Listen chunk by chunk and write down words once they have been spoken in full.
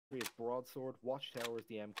is broadsword, watchtower is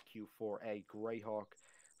the MQ-4A Greyhawk,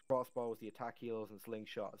 crossbow is the attack heels, and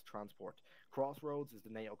slingshot is transport. Crossroads is the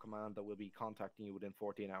NATO command that will be contacting you within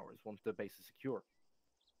 14 hours once the base is secure.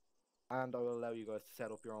 And I will allow you guys to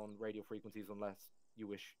set up your own radio frequencies unless you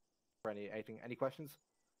wish for anything. Any questions?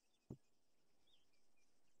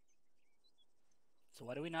 So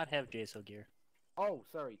why do we not have JSO gear? Oh,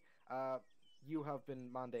 sorry. You have been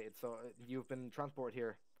mandated, so you've been transported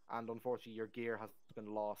here, and unfortunately your gear has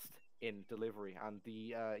been lost in delivery, and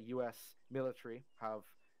the US military have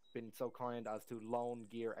been so kind as to loan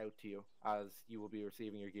gear out to you, as you will be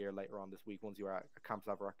receiving your gear later on this week once you are at Camp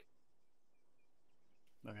Zavrak.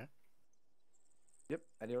 Okay. Yep.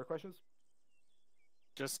 Any other questions?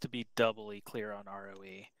 Just to be doubly clear on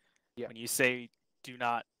ROE, yeah. When you say do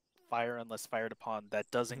not fire unless fired upon,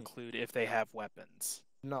 that does include if they have weapons.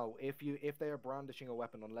 No, if they are brandishing a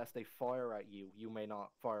weapon, unless they fire at you, you may not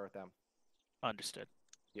fire at them. Understood.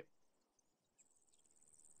 Yep.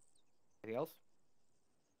 Anything else?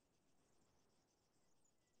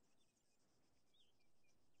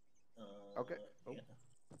 Okay. Oh.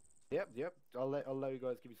 Yeah. Yep. I'll allow you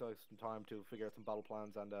guys, give you guys some time to figure out some battle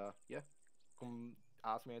plans, and yeah, come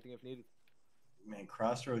ask me anything if needed. Man,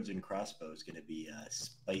 Crossroads and Crossbow is gonna be a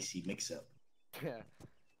spicy mix-up. Yeah.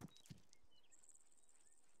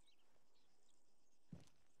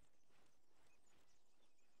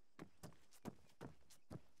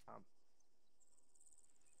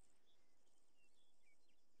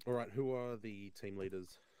 All right, who are the team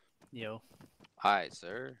leaders? Yo. Hi,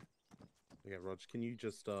 sir. Okay, Rog, can you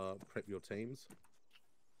just prep your teams?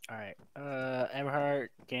 All right. Everhart,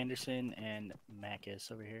 Ganderson, and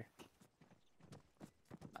Macus over here.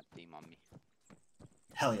 My team on me.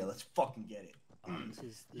 Hell yeah, let's fucking get it. This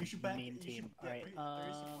is the main team. All right.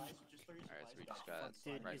 Alright, so we just got.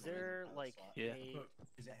 Dude, is there like Yeah.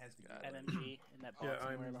 a MMG in that box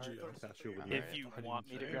somewhere? Everhart? If you want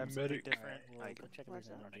me to grab something different, I can check if there's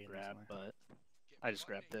an MMG grab, somewhere. but I just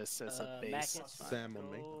grabbed this as a base. Macus, Sam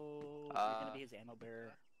on me. you're gonna be his ammo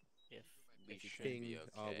bearer. We If you should could. be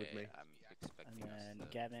okay. with me. I'm expecting And us then to...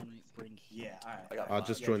 Gavin, bring heat. Yeah, alright. I'll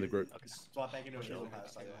just join the group. Okay. Swap back into a shield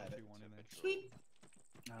house, I have it. Sweet.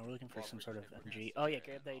 No, we're looking for some sort of MG. Oh yeah,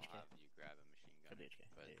 grab the HK. You grab a machine gun. Grab the HK.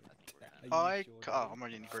 But I think we're gonna... I'm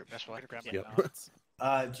already in the group. That's why.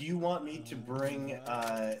 Yep. Do you want me to bring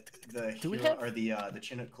the Do we hero, have- or the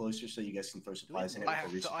Chinook closer so you guys can throw supplies in it I for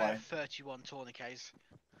resupply? have 31 tourniquets.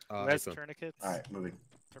 Who has so- tourniquets? Alright, moving.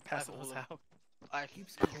 Or pass those out. I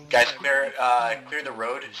Guys, clear the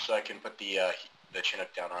road so I can put the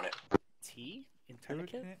Chinook down on it. T in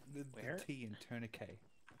tourniquet? Where? The T in tourniquet.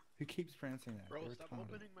 Who keeps pronouncing that? Bro, Every stop time.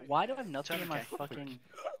 opening my... Why do I have nothing in my Tourniquet. fucking?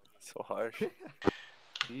 So harsh.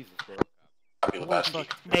 Jesus, bro. Happy Lebowski.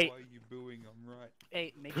 Fuck. Hey, Why are you booing? I'm right.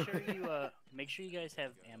 hey, make sure you guys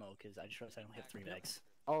have ammo because I just realized I don't have 3 bags.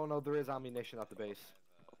 Oh no, there is ammunition at the base.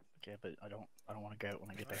 Okay, but I don't want to go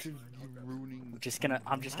when I get there. You're ruining the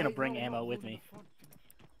I'm just gonna bring ammo with me.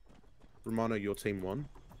 Romano, your team 1.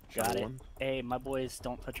 Got Channel it. 1. Hey, my boys,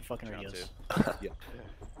 don't touch your fucking radios. Yeah.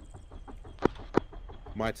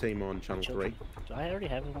 My team on channel 3. Do I already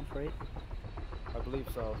have the 148? I believe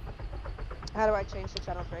so. How do I change the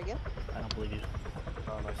channel for again? I don't believe you.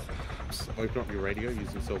 Oh, nice. Just open up your radio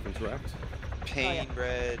using self-interact. Pain,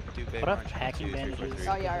 bread, duvet, What up, orange, hacking 2, 3, 4, bandages? 3.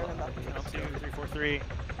 Oh yeah, I remember. Channel 2, 343.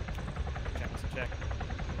 Check.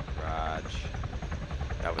 Raj.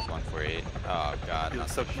 That was 148. Oh god. You look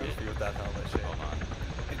so goofy with that helmet shit. Hold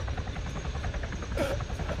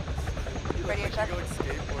on. Radio check. You're like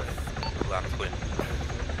skateboarding. Lap twin.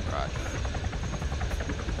 Raj.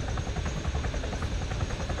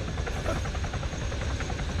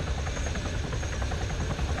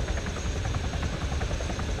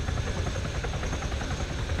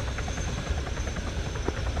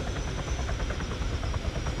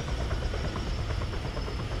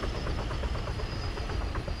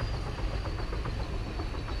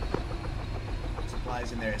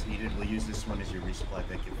 Supplies in there as needed. We'll use this one as your resupply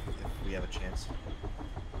pick if we have a chance.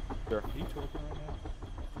 Sure. Are you talking right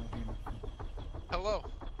now? Hello.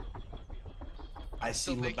 I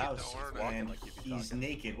see Still naked Lebowski, though, aren't I? and he's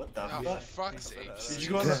naked. What the Oh, fuck? for fuck's sake. Did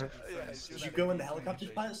you go in the helicopter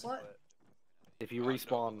pilot slot? If you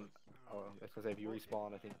respawn, I was gonna say if you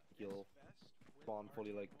respawn, I think you'll spawn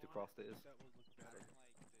fully like the cross it is.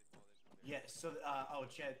 Yeah. So,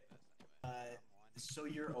 Chad. So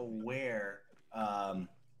you're aware.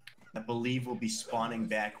 I believe we'll be spawning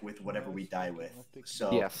back with whatever we die with.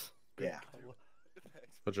 So Yes. yeah,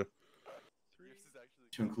 Roger.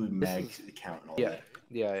 to include Meg's account and all Yeah. that.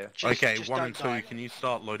 Yeah. Okay, just 1 don't and 2, die. can you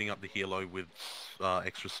start loading up the helo with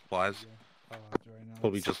extra supplies? Oh, right now.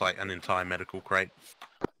 Probably just like an entire medical crate.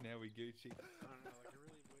 Now we Gucci.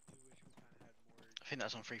 I think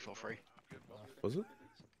that's on 343. Was it?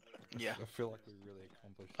 Yeah. I feel like we really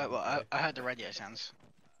accomplished. Wait, well, something I heard the radio sounds.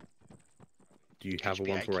 Do you have a HB8.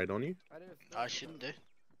 148 on you? I shouldn't do.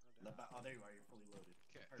 Oh, there you are. You're fully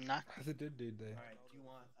loaded. Nah. How's it did, dude? There. Alright, do you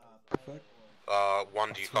want Fuck.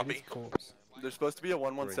 One, do you copy? Corpse. There's supposed to be a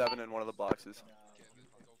 117 in one of the boxes.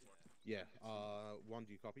 Yeah, one,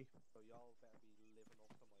 do you copy?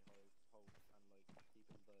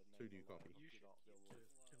 Two, do you copy?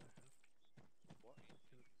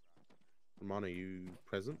 Romano, are you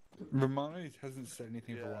present? Romano hasn't said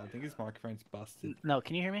anything for a while. I think his microphone's busted. No,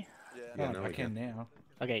 can you hear me? Yeah. Oh, now I we can now.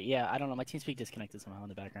 Okay, yeah, I don't know. My TeamSpeak disconnected somehow in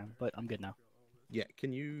the background, but I'm good now. Yeah,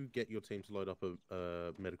 can you get your team to load up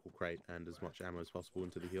a medical crate and as much ammo as possible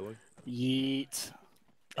into the helo? Yeet.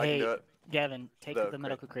 I can Hey, do it. Gavin, take The the crate.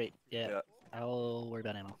 medical crate. Yeah, Yeah. I'll worry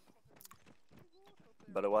about ammo.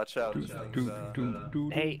 Better watch out. This thing's,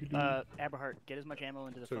 Hey, Aberhart, get as much ammo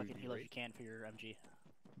into the So fucking you helo as ready? you can for your MG.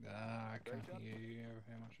 I can't hear you.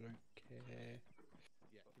 How much I don't care.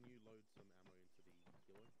 Yeah, can you load some ammo into the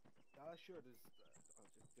helo? Sure, there's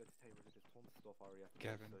tons of stuff already after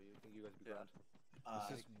Gavin. so you think you guys would be Yeah. grand.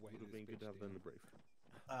 This is way Would have been good to have that in the brief.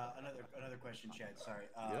 another question, Chad. Sorry.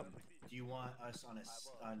 Yep. Do you want us on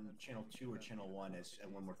on channel 2 or channel 1 as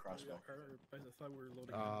one more crossbow?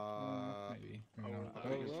 Maybe. I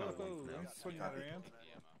think it's channel one for now. Swing that around.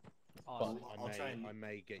 Awesome. I'll try and- I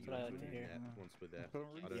may get you That's what I into like to the hear. net once we're there. Yeah.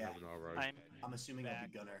 I don't have an RO. I'm assuming I'll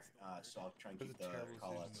be gunner, so I'll try and There's keep a the terrible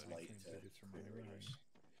call-outs decision that I light can't to do this from clear the anywhere. radios.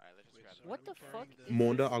 Alright, let's just grab it. What the fuck? is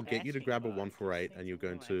Maunda, this I'll get you to asking grab a about? 148 and you're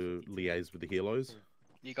going to liaise with the helos.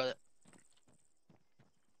 You got it.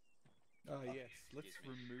 Oh yes, let's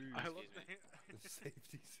remove I love the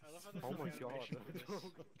safety system. I love how the Oh my fucking god.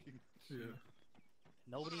 Fucking-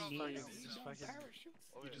 Nobody needs.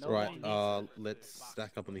 Right, let's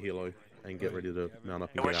stack up on the helo and get ready to mount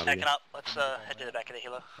up and We're get out of stacking here. up. Let's head to the back of the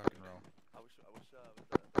helo. Fucking roll. I wish with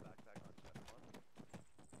the backpack on chest one.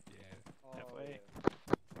 Yeah. Halfway.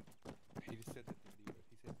 He just said that video.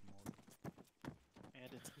 He said mod.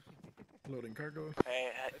 And it's Loading cargo.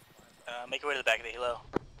 Hey, make your way to the back of the helo.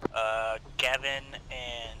 Gavin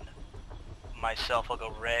and myself will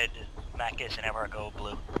go red. Macus and Everhart go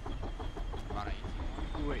blue. Romano,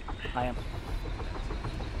 you Wait. I am.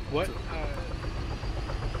 What?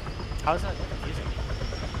 How is that confusing?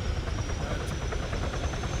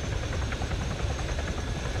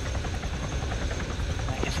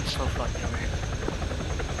 Macus is so fucked over here.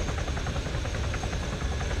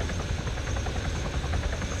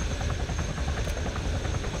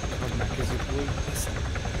 Is it blue? Listen.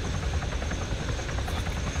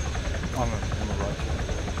 I'm a right here.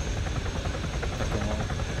 Back on one.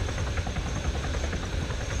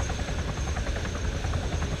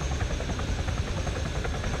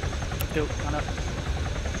 Go, on up.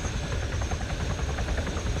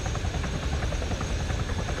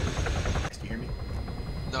 Do you hear me?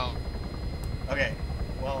 No. Okay.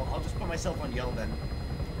 Well, I'll just put myself on yellow then.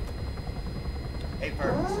 Hey,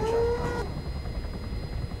 perfect. Shut.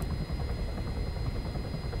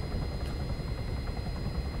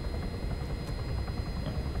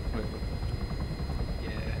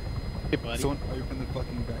 Yeah. Someone open the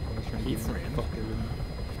fucking back door trying to get in. Fuck everything.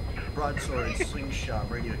 Broadsword, slingshot,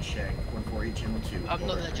 radio check, 148, channel 2. I'm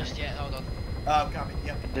not there just yet. Hold on. Copy.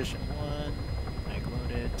 Yep. Condition 1. Mag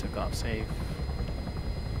loaded. Took off safe.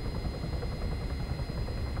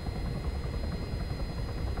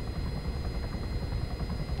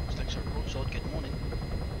 Slingshot, broadsword. Good morning.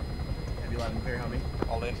 Heavy loud and clear, homie.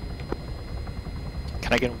 All in.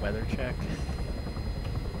 Can I get a weather check?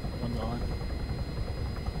 One's on.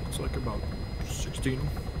 It's like about 16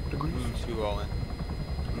 degrees. 2 all in.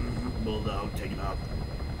 Bulldog, taking off.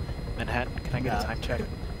 Manhattan, can I get a time check?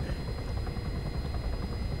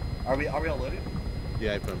 Are we all loaded?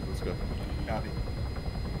 Yeah, April, let's go. Copy.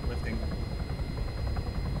 Lifting.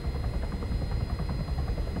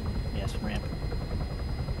 Yes, ramp.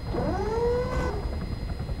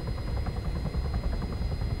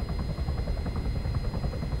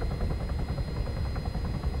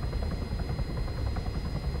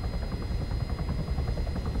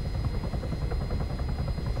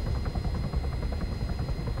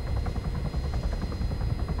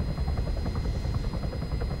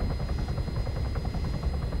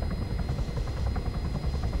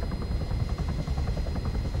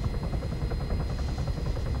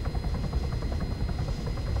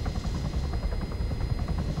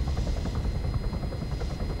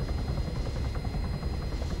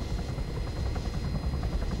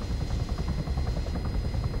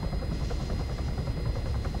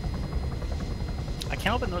 I can't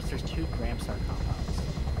help but notice there's 2 Gramstar compounds.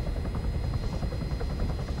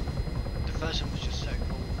 first one was just so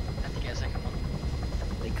cool. Had to get a second one.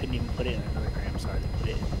 They couldn't even put it in another gram, sorry, they put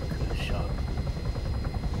it in the shop.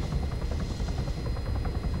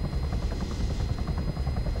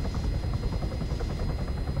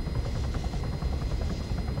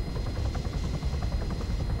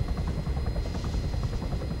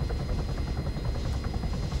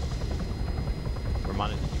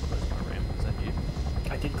 Reminded that you closed my ramp. Was that you?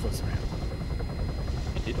 I did close the ramp.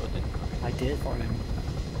 You did or didn't? I did.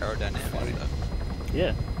 Aerodynamics though.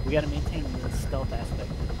 Yeah, we gotta maintain the stealth aspect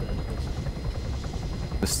of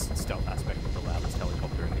The stealth aspect of the loudest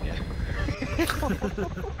helicopter in the game.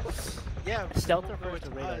 Yeah, stealth well, refers it's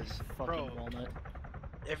to radar, us, fucking bro. walnut.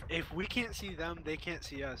 If we can't see them, they can't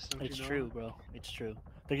see us. Don't It's you know? true, bro. It's true.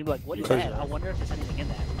 They're gonna be like, what is Because- that? I wonder if there's anything in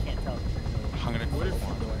that. We can't tell. I'm gonna What close if-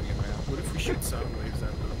 one door and get around. What if we shoot sound waves at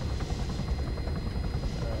them?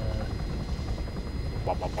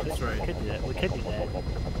 That's right. We could do that. We could do that.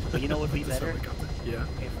 But you know what would be This better? helicopter. Yeah.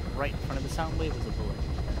 If right in front of the sound wave was a bullet.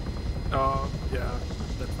 Oh, yeah.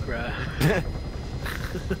 That's Bruh.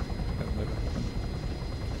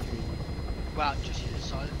 Wow, just hit a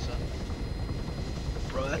silencer.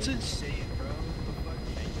 Bro, that's insane, bro.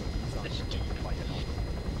 Let's do it.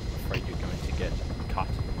 Afraid you're going to get cut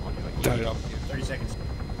on your Turn it up. 30 seconds.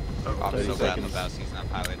 Oh, I'm 30 so glad seconds. Lebowski's not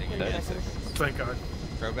piloting 30 again. seconds. Thank God.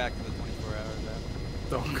 Throw back to the 24 hours now.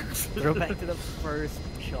 Oh. Throw back to the first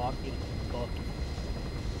shock getting fucked.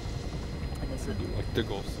 And this is Like the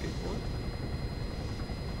golf skateboard.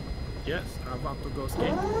 Yes, I'm about to go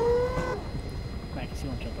skate. Marcus, you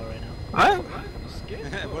won't jump out right now. I'm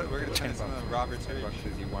We're gonna turn this into Robert's $10 Ridge.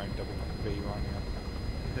 as you wind double V right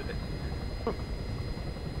now.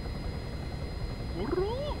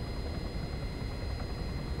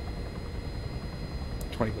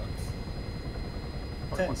 $20.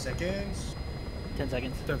 10 seconds. 10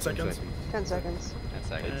 seconds. 10 seconds. 10 seconds. 10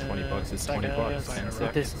 seconds. $20 is $20.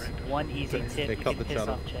 With this one easy They tip, you cut can the piss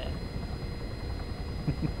channel. off Chad.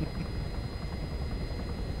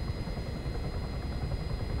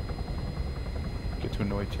 Get to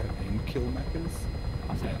annoy Chad and kill Maccas.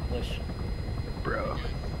 Yeah, push. Bro.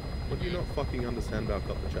 What do you not fucking understand about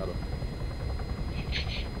cut the chatter?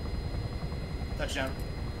 Touchdown.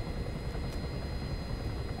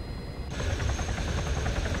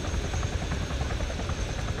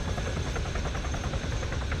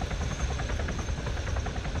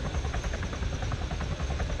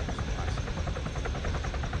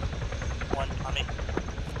 One on me.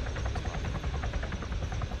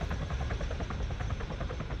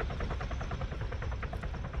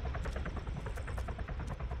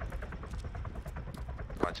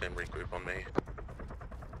 My team regroup on me.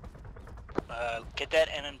 Get that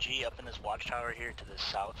NMG up in this watchtower here to the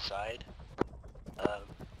south side.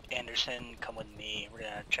 Anderson, come with me. We're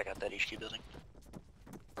gonna check out that HQ building.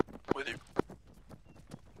 With you.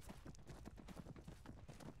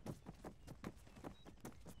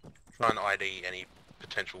 Try and ID any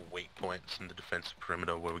potential weak points in the defensive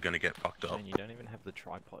perimeter where we're going to get fucked up. Shane, you don't even have the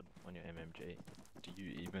tripod on your MMG. Do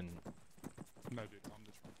you even... No, dude, I'm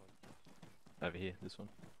the tripod. Over here, this one?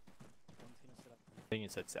 I think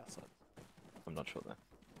it said south side. I'm not sure though.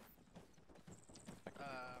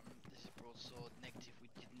 This is broadsword. Negative. We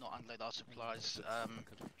did not unload our supplies.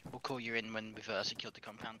 We'll call you in when we've secured the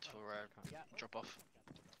compound for drop off.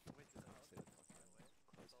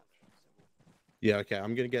 Yeah, okay,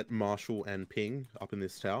 I'm going to get Marshall and Ping up in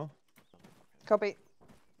this tower. Copy.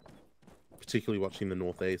 Particularly watching the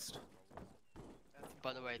northeast.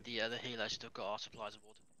 By the way, the helo still got our supplies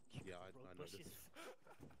aboard. Yeah, I noticed.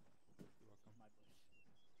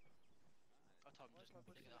 I told him just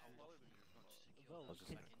pick the whole off. I was just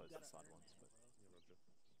gonna close the side ones, but...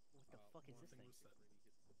 What the fuck is this thing?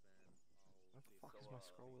 What the fuck is my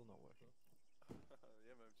scroll wheel not working? The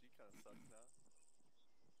MMG kind of sucks now.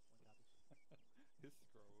 His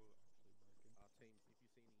scroll will actually broken. Team, if you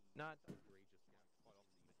see any No, egregious ones, quite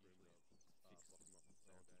often you can fix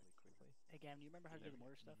relatively quickly. Hey Gavin, you remember how to do the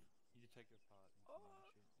mortar stuff? You take it apart and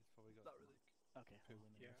combine shit. It's probably got Not really. Okay, hold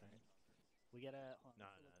on Yeah. a second. We gotta... hold on,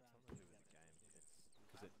 No, let's no, look it's around. not really with the game. It's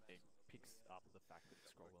because it picks up the fact that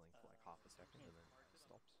it's scroll wheeling for like half a second and then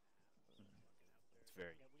stops. It's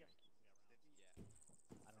very...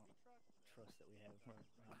 I don't trust that we have...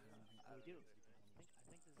 we do.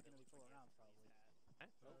 I think this is gonna be full of rounds, probably.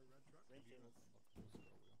 Rain tables.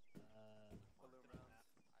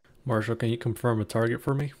 Marshall, can you confirm a target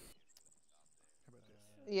for me?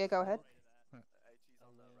 Yeah, go ahead.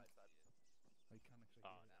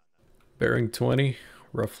 Bearing 20,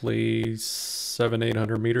 roughly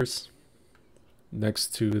 700-800 meters.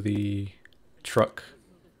 Next to the truck.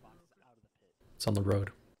 It's on the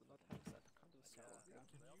road.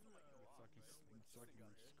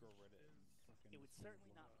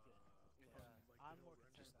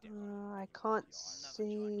 I can't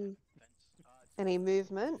see any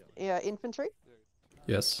movement. Yeah, infantry.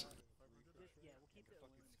 Yes.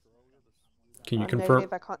 Can you confirm?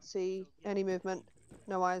 Negative, I can't see any movement.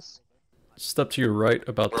 No eyes. Just up to your right,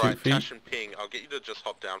 about 2 Right, feet. Tash and Ping, I'll get you to just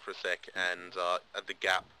hop down for a sec, and at the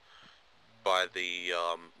gap by the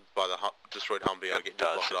destroyed Humvee, I'll get you to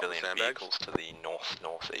block it up with civilian sandbags. vehicles to the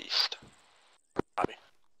north-northeast. Copy.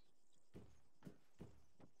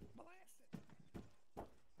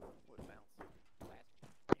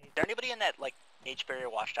 Is there anybody in that, like, H-barrier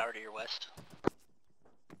watchtower to your west?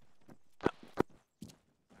 No.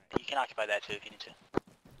 You can occupy that too if you need to.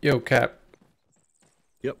 Yo, Cap.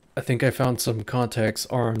 Yep. I think I found some contacts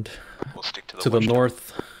armed We'll stick to to the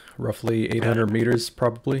north, roughly 800 meters,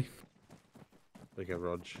 probably. Okay,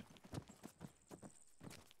 Rog.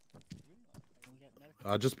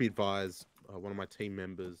 Just be advised, one of my team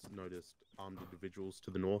members noticed armed individuals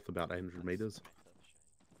to the north, about 800 meters.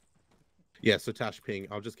 Yeah, so Tash, Ping,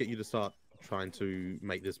 I'll just get you to start trying to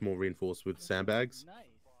make this more reinforced with sandbags.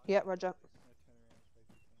 Yeah, Roger.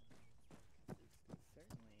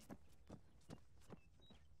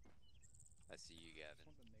 I see you,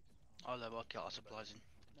 Gavin. I'll get our supplies in.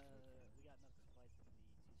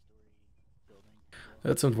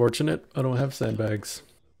 That's unfortunate. I don't have sandbags.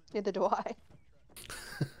 Neither do I.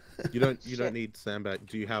 You don't need sandbag.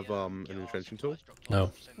 Do you have an entrenching tool?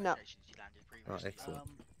 No. No. Oh, excellent.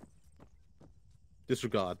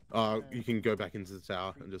 Disregard. You can go back into the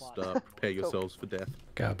tower and just prepare yourselves for death.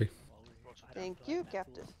 Copy. Thank you,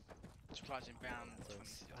 Captain. Supplies inbound.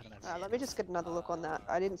 Let me just get another look on that.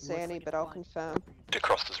 I didn't see any, but I'll confirm.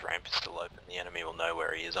 DeCrosta's ramp is still open. The enemy will know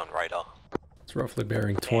where he is on radar. It's roughly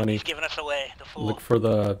bearing 20. He's giving us away. The fool. Look for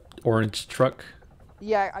the orange truck,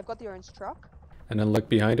 Yeah, I've got the orange truck. and then look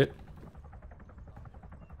behind it.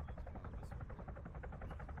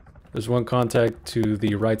 There's one contact to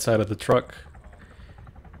the right side of the truck,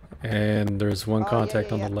 and there's one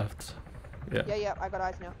contact on the left. Yeah. Yeah, I got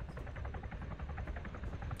eyes now.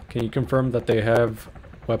 Can you confirm that they have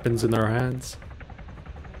weapons in their hands?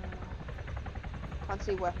 Can't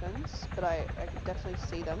see weapons, but I can definitely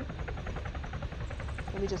see them.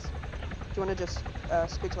 Let me just... Do you want to just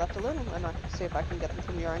scoot left a little, and I can see if I can get them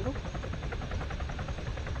from your angle?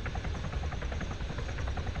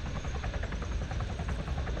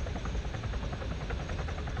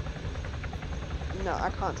 No,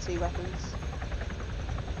 I can't see weapons.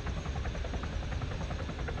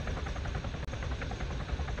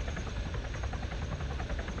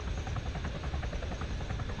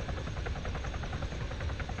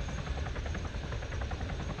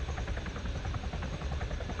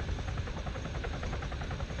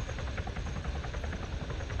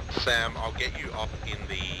 Sam, I'll get you up in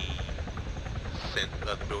the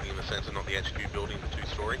building in the center, not the HQ building, the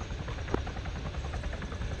 2-story.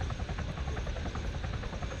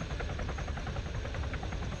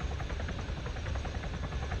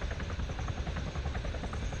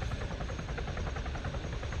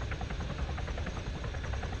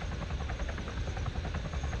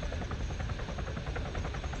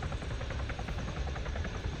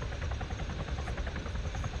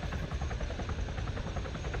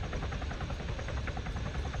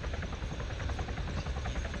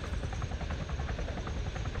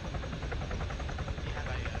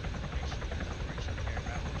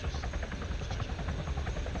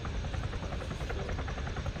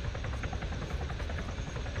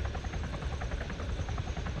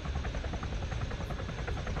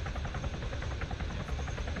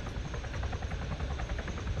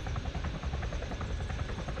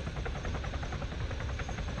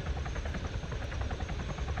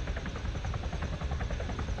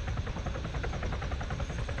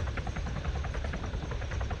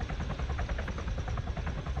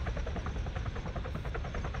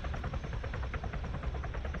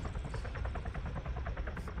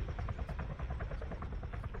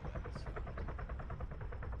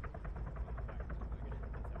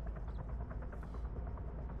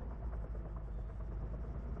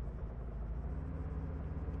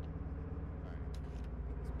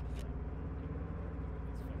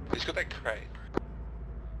 He's got that crate.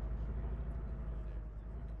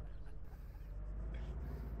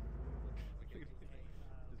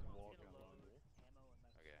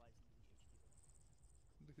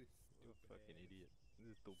 You fucking idiot.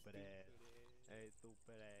 This stupid ass. Hey,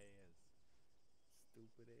 stupid ass.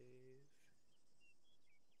 Stupid ass.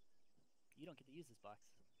 You don't get to use this box.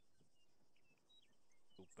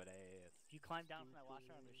 Stupid ass. If you climb down from that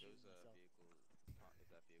watchtower, I'm gonna shoot myself.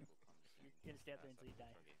 If that vehicle comes in, You're gonna stay up there until you die.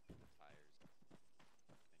 tires, in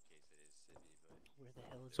case it is city, but Where the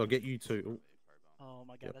hell is So I'll get you to... Oh Oh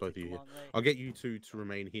my god, Yeah, that both of takes you a here. long way. I'll get you two to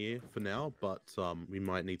remain here for now, but we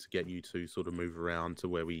might need to get you to sort of move around to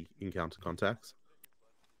where we encounter contacts.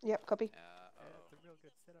 Yep, copy. It's a real good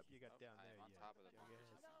setup you got down there. I'm on top of the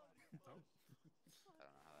mountain. I don't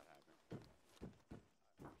know how that happened.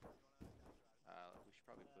 We should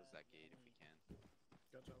probably close that gate if we can.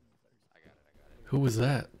 I got it. Who was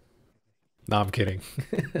that? No, I'm kidding.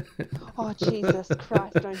 Oh, Jesus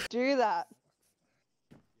Christ, don't do that.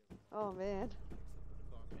 Oh, man.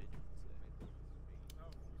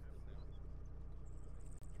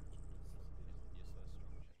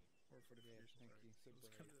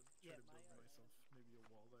 Yeah, maybe a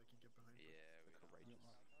wall that I can get behind. Yeah, we courageous.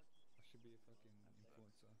 I should be a fucking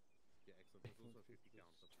influencer. Yeah, excellent. There's also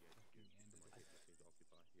 50 counts up the edge. To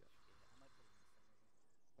occupy. Yeah.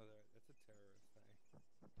 Oh, that's a terrorist, hey.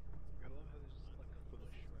 I love how there's just like a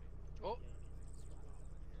bush right. Oh!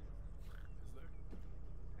 Is there?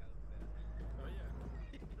 Oh, yeah.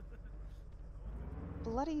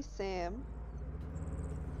 Bloody Sam.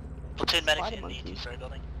 Platoon medic Spider in the monkey. two-story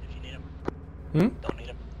building, if you need him. Hmm? Don't need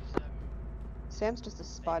him. Sam's just a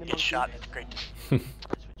spider Get monkey. shot, it's great to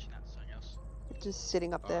Just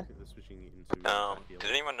sitting up there. Did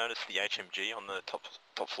anyone notice the HMG on the top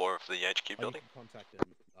floor of the HQ building? Contact them.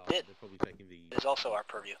 Did. They're probably taking the. It is also our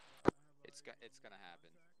purview. It's gonna happen.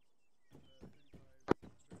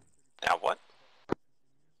 Now what?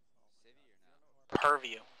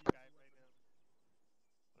 Purview. I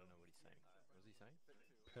don't know what he's saying. What was he saying?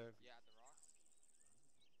 Yeah, the rock.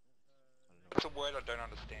 It's a word I don't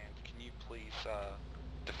understand. Can you please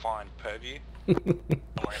define purview?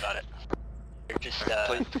 Don't worry about it.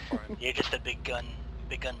 You're just a big gun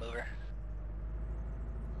mover.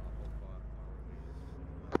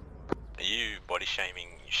 Are you body shaming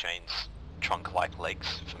Shane's trunk-like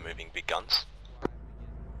legs for moving big guns?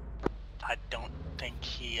 I don't think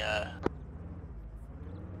he, You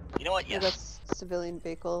know what, Yeah, yes. that's civilian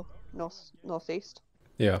vehicle, northeast.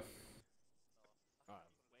 Yeah.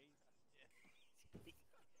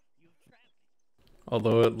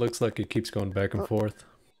 Although it looks like it keeps going back and forth.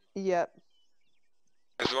 Yep.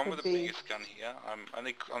 As the one with the Could be. biggest gun here, I'm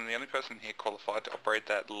the only person here qualified to operate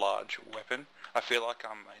that large weapon. I feel like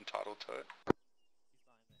I'm entitled to it.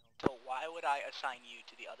 So why would I assign you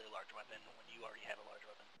to the other large weapon when you already have a large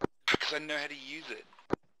weapon? Because I know how to use it.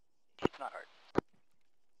 It's not hard.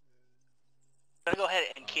 I'm gonna go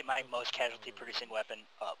ahead and keep my most casualty producing weapon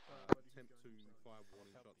up. Attempt to fire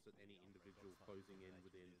warning shots at any individual closing in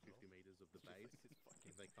within 50 meters of the base.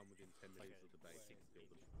 If they come within 10 meters of the base, you can kill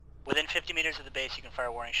them. Within 50 meters of the base, you can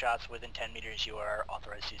fire warning shots. Within 10 meters, you are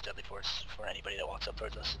authorized to use deadly force for anybody that walks up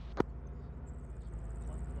towards us.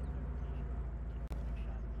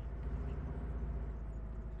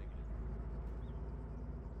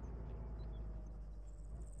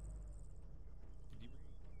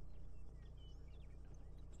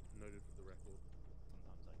 Noted for the record.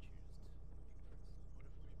 Sometimes I choose to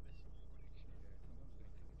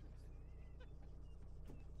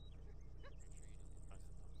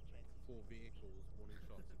For vehicles, warning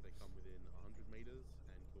shots if they come within 100 meters,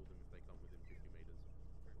 and kill them if they come within 50 meters.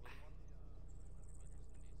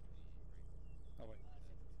 Oh, wait.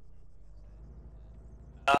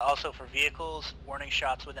 Also for vehicles, warning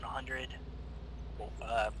shots within 100.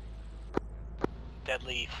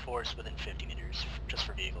 Deadly force within 50 meters, just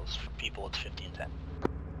for vehicles. For people, it's 50 and 10.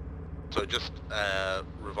 So just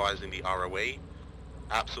revising the ROE,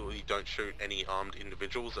 absolutely don't shoot any armed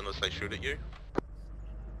individuals unless they shoot at you.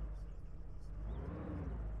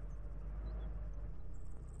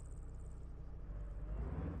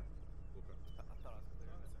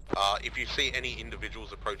 If you see any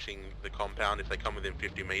individuals approaching the compound, if they come within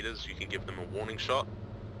 50 meters, you can give them a warning shot.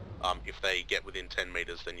 If they get within 10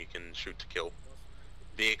 meters, then you can shoot to kill.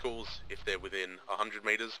 Vehicles, if they're within 100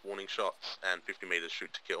 meters, warning shots, and 50 meters,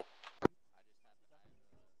 shoot to kill.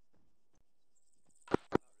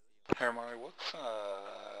 Hermari, what's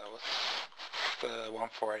the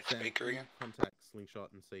 148 Sam, speaker can you again? contact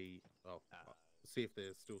Slingshot and see, see if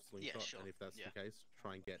there's still Slingshot, Yeah, sure. and if that's Yeah. the case,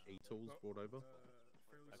 try and get E-tools brought over.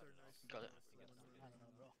 Got it. I don't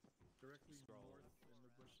know, bro. Directly north in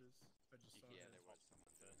the bushes. I just saw Yeah, that. there was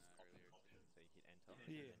someone doing that earlier. So you hit enter,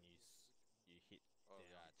 Yeah. and then you hit Oh,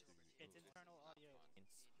 down yeah, to It's internal audio.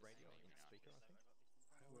 radio in speaker, I think.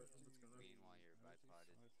 What's going on? Clean while you're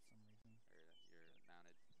bipoded. For some reason. Or you're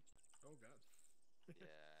mounted. Oh, God.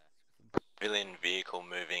 Yeah. Civilian vehicle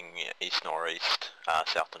moving east-northeast,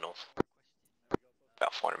 south to north.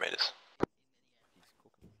 About 400 meters.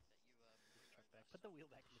 Put the wheel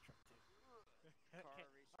back in the truck too. Okay.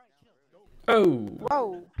 Alright, chill. Oh!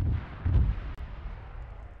 Whoa! We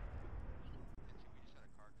just had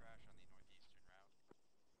a car crash on the northeastern route.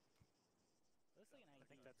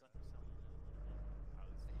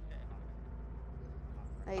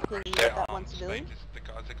 Hey, can you get that one Mate, civilian? the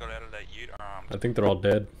guys that got out of that ute are armed I think they're all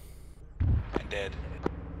dead. and dead.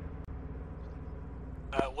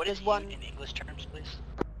 What is There's you one- in English terms, please?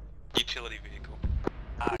 Utility vehicle.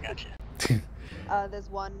 Ah, gotcha. There's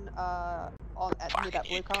one near that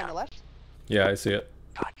blue car on the left. Yeah, I see it.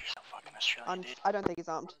 God, you're so fucking Australian, dude. I don't think he's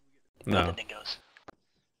armed. No. The dingoes.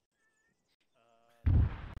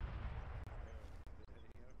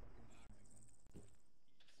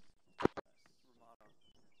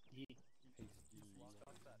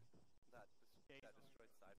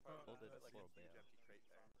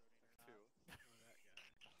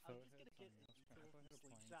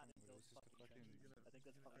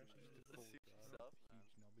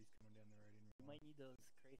 You might need those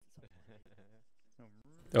crates at some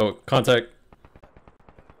point. Oh, contact.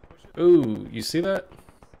 Ooh, you see that?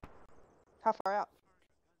 How far out?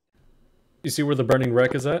 You see where the burning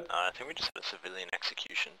wreck is at? I think we just had a civilian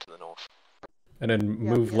execution to the north. And then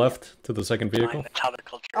move left to the second vehicle. That's how their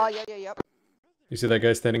culture Oh, is. yep. You see that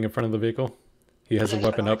guy standing in front of the vehicle? He has a Yeah,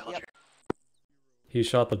 weapon up. Yep. He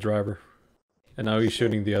shot the driver. And now he's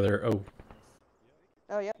shooting the other. Oh.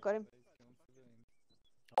 Oh, yep, got him.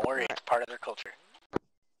 Don't worry, it's part of their culture.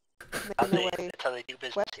 Making their way. That's how they do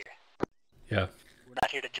business here. Yeah. We're not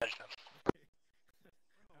here to judge them.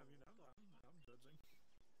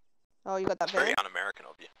 Oh, you got that Very van? un-American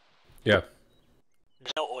of you. Yeah.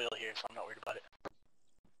 There's no oil here, so I'm not worried about it.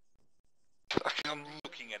 I'm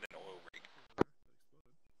looking at an oil rig.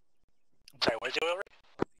 Sorry, what is the oil rig?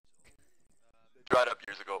 Dried up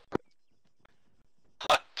years ago.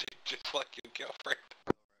 Just like your girlfriend.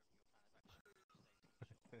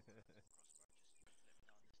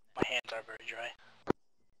 My hands are very dry.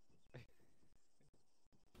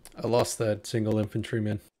 I lost that single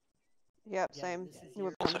infantryman. Yep, same. You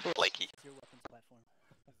were behind the bullets. Flaky. It's your weapons platform.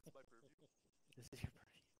 This is your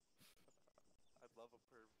purview. I'd love a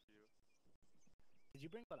purview. Did you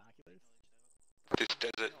bring binoculars? This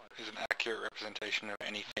desert is an accurate representation of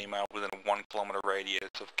any female within a 1 kilometer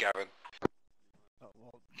radius of Gavin. Oh,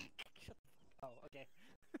 well. Oh, okay.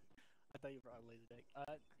 I thought you brought a laser deck.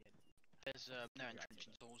 There's no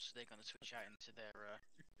entrenching tools, so they're going to switch out into their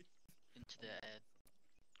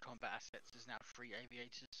combat assets. There's now 3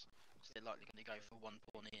 aviators, so they're likely going to go for 1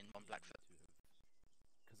 Pawnee and 1 Blackfoot.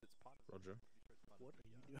 Roger. What are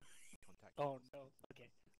you doing? Oh no.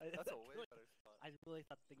 Okay. That's a way better spot. I really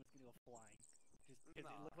thought the thing was gonna go flying, just because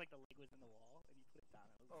it looked like the leg was in the wall, and you put it down.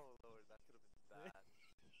 Oh lord, that could have been bad.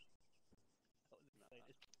 I was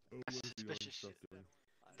excited.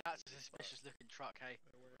 That's a suspicious looking truck, hey?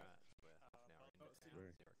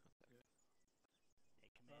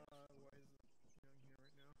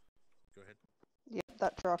 Go ahead. Yep,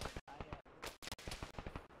 that truck.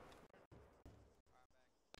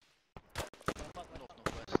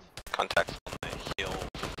 Contacts on the hill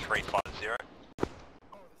 350.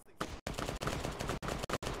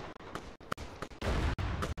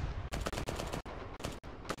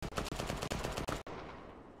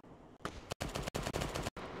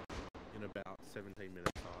 In about 17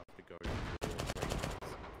 minutes, I'll have to go to the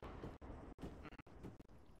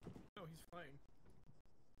No, he's fine.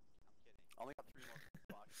 I only got 3 more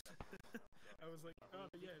boxes. I was like, oh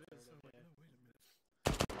yeah, it is. I'm like, oh wait a minute.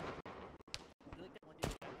 You like that one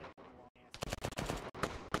dude that got that long ass.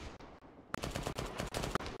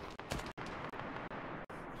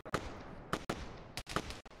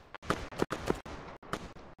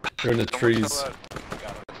 They're in the trees.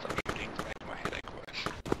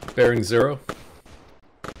 Bearing 0.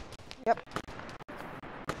 Yep.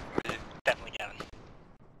 Definitely Gavin.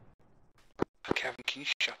 Kevin, can you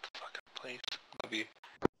shut the fuck up, please? Love you.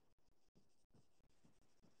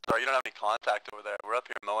 Sorry, you don't have any contact over there. We're up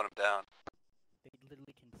here mowing them down. They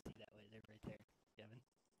literally can see that way. They're right there, Gavin.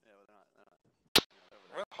 Yeah, well, they're not.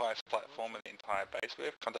 We're at the highest platform in the entire base. We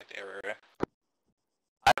have contact area.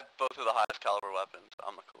 I have both of the highest caliber weapons.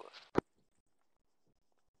 I'm the coolest.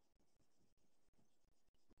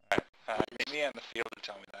 Alright, meet me out in the field and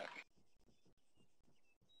tell me that.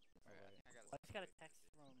 I just got a text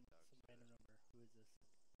from some random number. Who is this?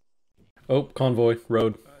 Oh, convoy,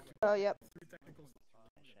 road. Oh, yep.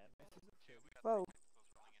 Whoa.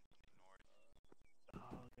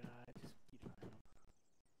 Oh god, just keep trying.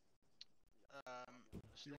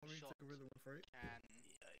 Do you want me to take over the one for it? Can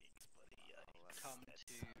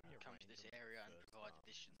come to this area and provide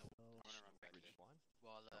additional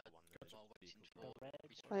while waiting for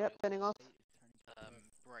Oh, yep, turning off.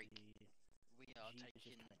 break. We are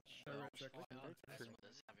taking as well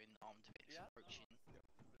as having armed vehicles approaching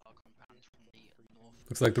our compound from the north.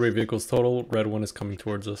 Looks like 3 vehicles total. Red one is coming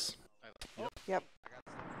towards us. Yep.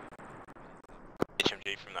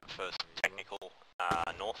 HMG from that first technical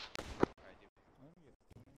north.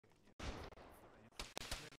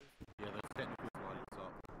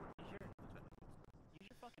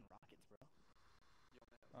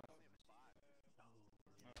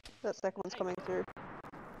 That second one's coming through.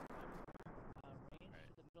 Range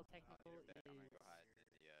for the middle technical is...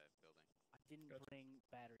 I didn't bring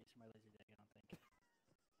batteries for my laser deck, I don't think.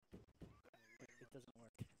 It doesn't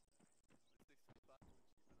work.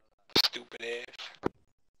 Stupid ass.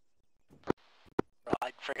 Bro,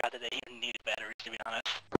 I forgot that they even needed batteries, to be honest.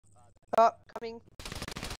 Oh, coming.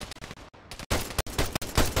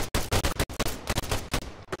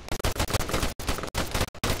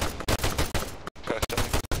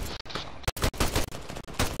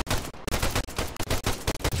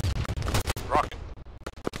 Rocket.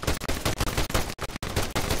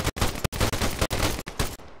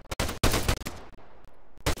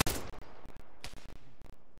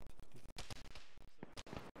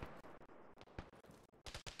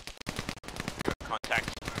 Good contact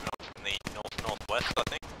from the northwest, I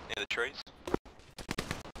think, near the trees.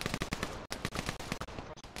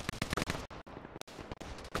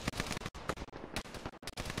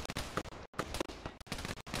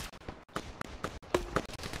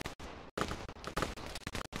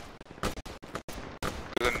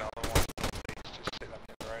 There's another one. Just sit up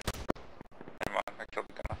here, right? Never mind, I killed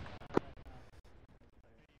the gunner.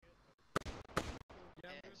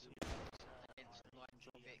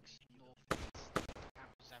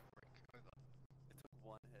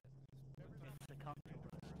 It's the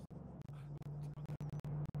comfortable.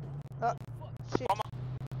 Oh, shit.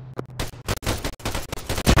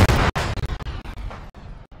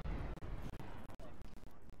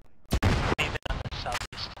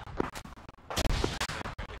 Southeast.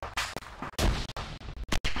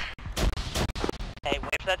 Hey,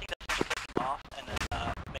 wait for that thing to finish kicking off, and then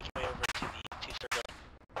make your way over to the two-star building.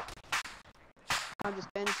 I'm just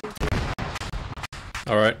bandaging.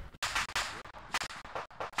 Alright.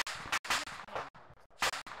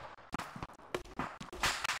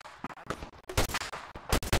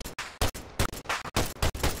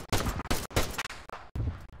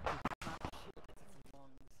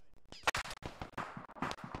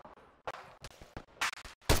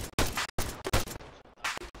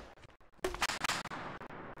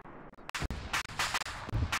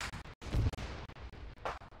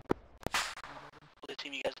 Blue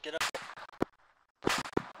team, you guys get up.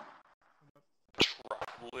 Truck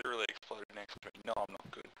literally exploded next to me. No, I'm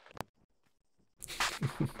not good.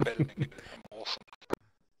 Better than good. I'm awesome.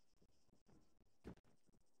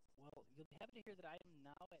 Well, you'll be happy to hear that I am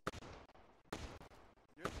now at...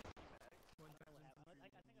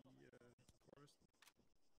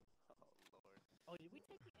 Oh, did we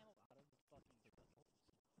take the ammo out of the fucking developers?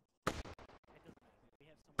 It doesn't matter. We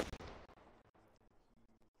have so much.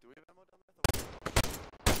 Do we have ammo down there?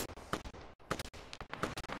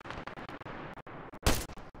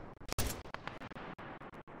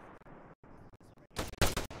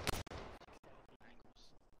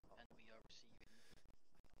 And we are receiving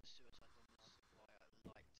suicide bombers via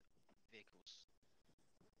light vehicles.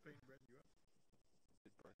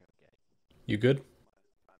 You good?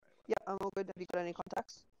 Yeah, I'm all good. Have you got any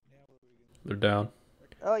contacts? They're down.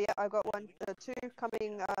 Oh yeah, I've got one, two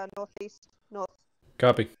coming northeast, north.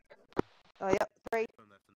 Copy. Oh yeah, three.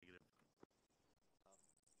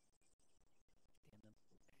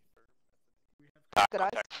 Good eyes.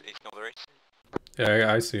 Contacts east, north, or east.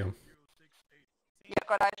 Yeah, I see him. Yeah,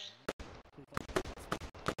 good eyes.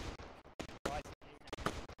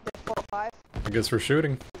 They're 4 or 5. I guess we're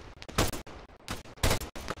shooting.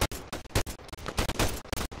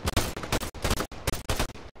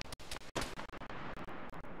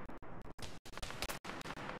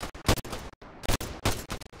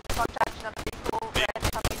 Contact another vehicle, red,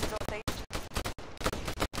 coming northeast.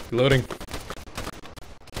 Loading.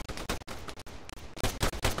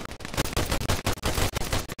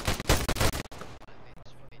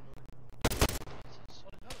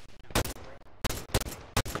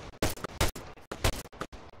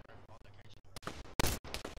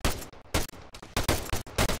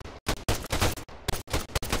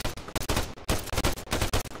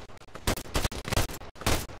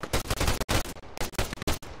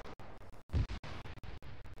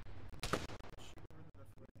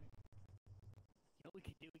 You know what we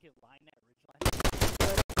could do? We could line that ridge line.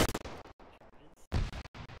 Charges.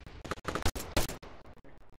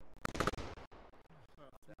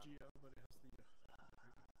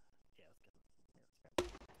 Yeah, let's go.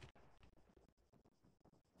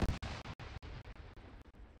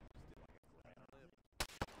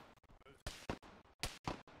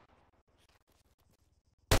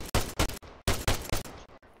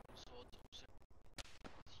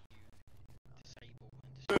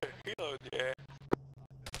 Reload, yeah.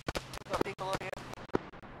 Got people over here.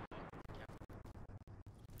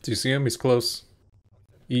 Do you see him? He's close.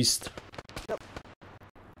 East. Nope.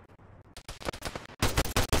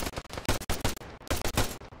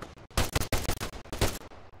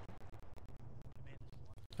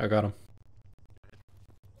 I got him.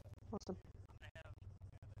 Awesome.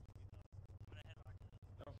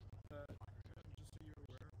 Just so you're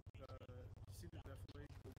aware, you see the Death Lake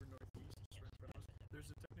over northeast, just right in front of us. There's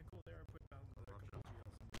a technical there I put down with a couple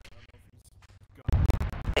GLs. I don't know if he's got.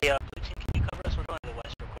 Hey, blue team, can you cover us? We're going to the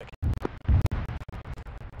west real quick.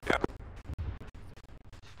 Yeah.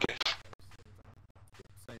 Okay.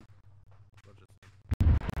 Same. Roger.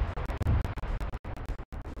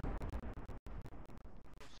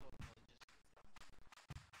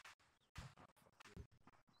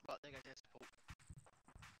 But they got their support.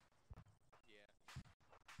 Yeah.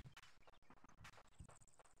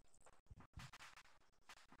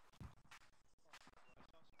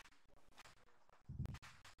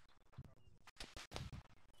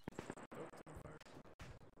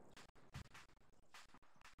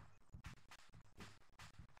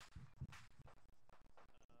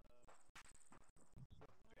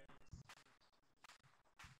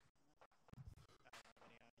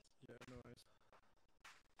 Yeah, no worries.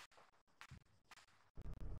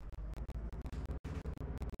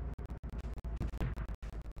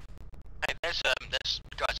 Hey, there's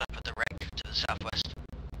guys up at the wreck to the southwest.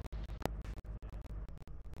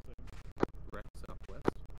 Wreck southwest.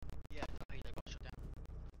 Yeah, they got shot down.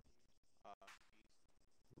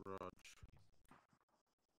 Rog.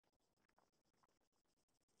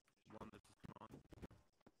 One that is on.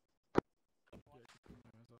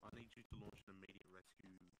 I need you to launch an immediate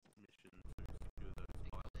rescue mission to secure those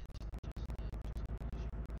pilots.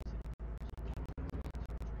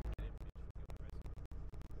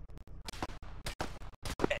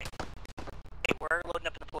 Okay. Hey, we're loading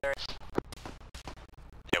up in the Polaris.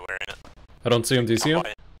 Yeah, we're in it. I don't see him. Do you see him?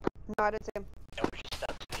 No, I didn't see him. Yeah, we're just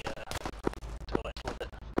out to the west a little bit.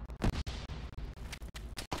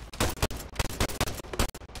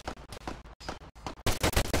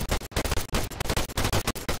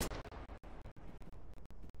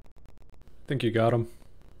 I think you got him,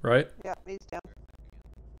 right? Yeah, he's down.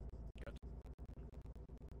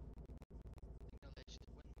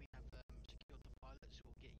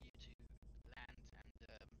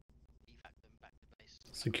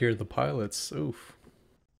 Secure the pilots. Oof.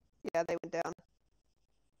 Yeah, they went down.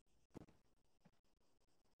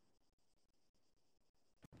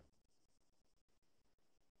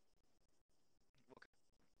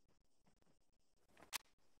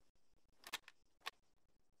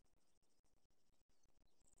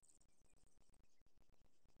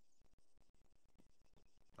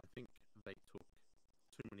 I think they took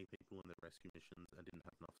too many people in their rescue missions and didn't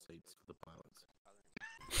have enough seats for the pilots.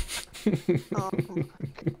 Oh my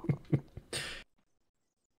god.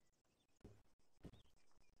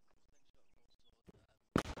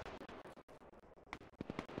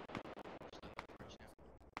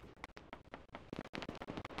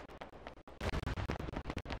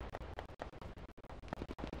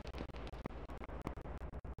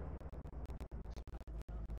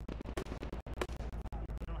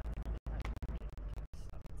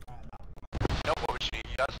 Nope, what would you need,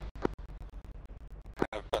 you guys? I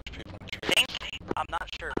have a bunch of people in the trees. I'm not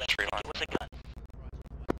sure, but Tree line. what's a gun?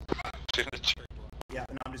 Two in the tree. Yeah,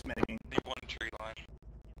 no, I'm just medicing. Need one tree line.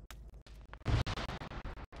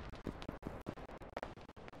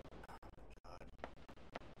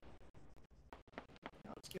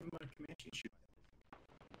 Now let's give him a Comanche shoot.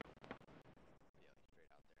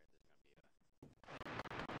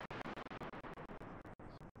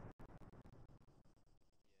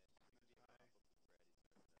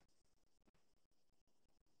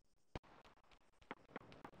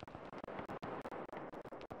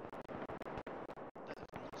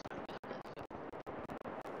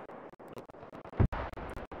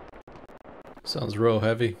 Sounds real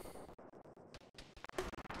heavy.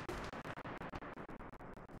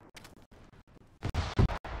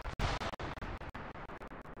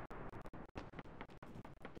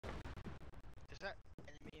 Is that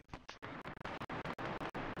enemy infantry?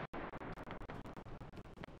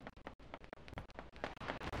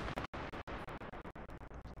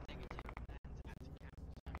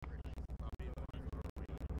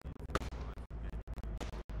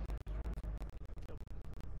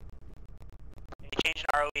 They change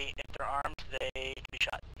an ROE. If they're armed, they can be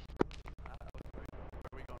shot. Where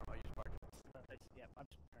are we going? Oh, you just parked. Yeah, I'm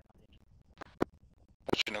just turning on the engine.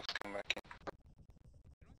 Chinook's coming back in.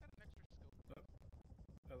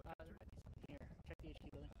 There might be something here. Check the HQ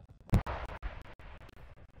building.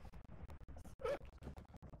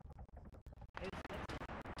 Hey,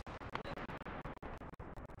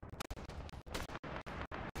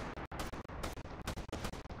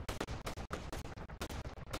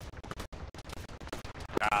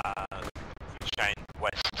 Shane,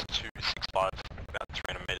 west 265, about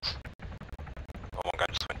 300 meters.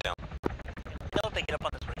 they get up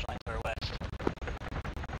on this ridge line to our west.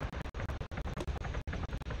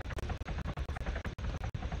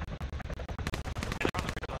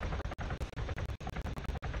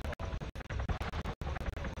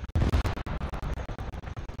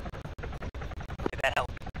 Did that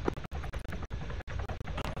help?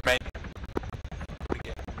 Maybe.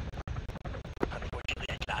 Unfortunately,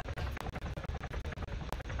 I cannot.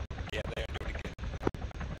 Yeah, they are doing it again.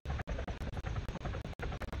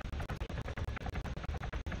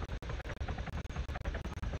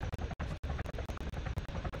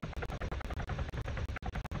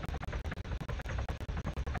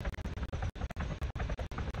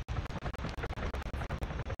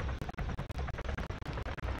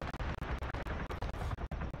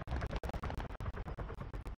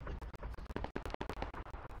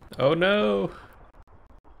 Oh no!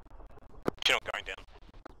 Channel going down.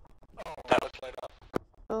 Oh, that looks light up.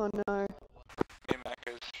 Oh no. Hey,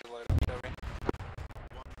 Macca's should light up, shall we?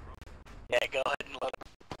 Yeah, go ahead and load.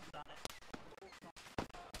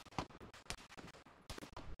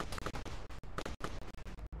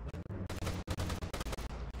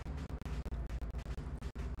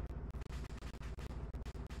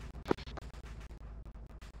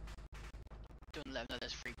 Don't let them know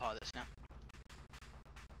there's 3 pilots now.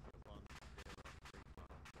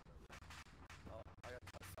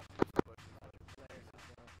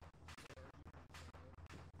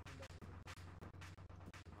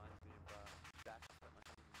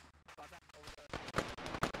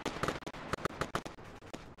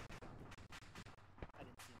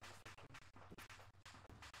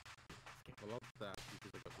 I love that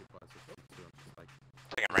because I got hit by a system, so I'm just like,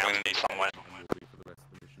 Second round in somewhere. will be for the rest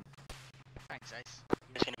of the mission. Thanks, Ace.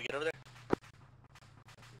 Can we get over there?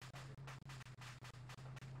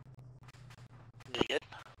 You good?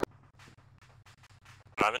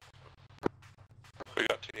 Have it. We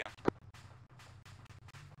got 2, yeah.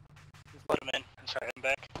 Just put him in and start heading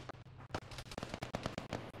back.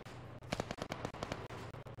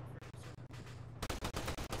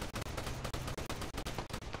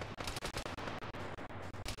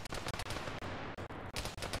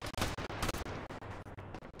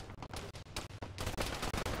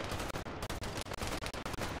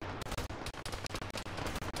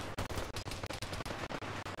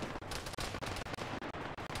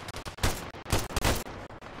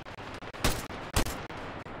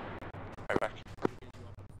 Right back.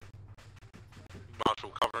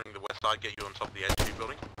 Marshall, covering the west side, get you on top of the HQ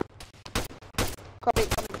building. Copy.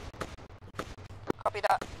 Copy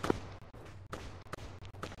that.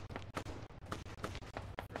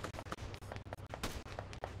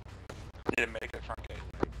 Need a medic at front gate.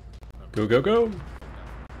 Go, go, go!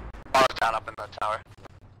 Bar down up in the tower.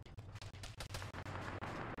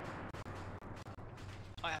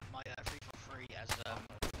 I have my 343 as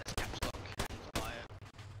caps lock, and my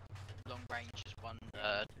long range is one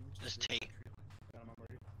as T.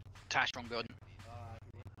 Tash, wrong building.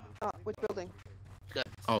 Which building? The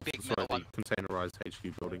Oh, big sorry, middle one. the containerized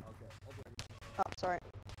HQ building. Oh, sorry.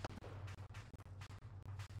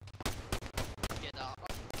 Yeah, no,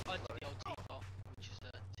 I got the old T part, which is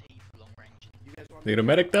a T for long range. Need a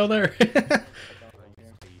medic down there?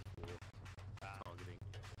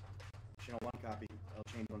 Channel 1 copy. I'll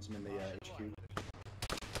change once I'm in the HQ. I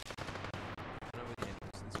don't know where the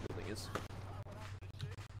entrance to this building is.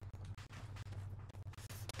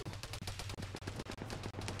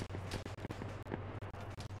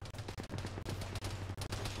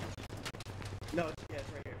 No, yeah, it's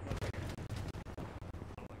right here. No, it's right here.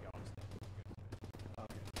 Oh my god.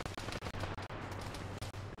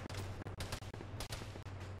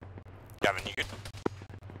 Gavin, you good?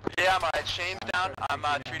 Yeah, I'm alright. Shane's down. I'm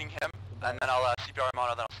treating him, and then I'll CPR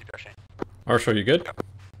Mono, then I'll CPR Shane. Marshall, you good?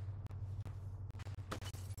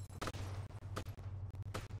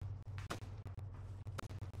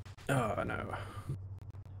 Oh no.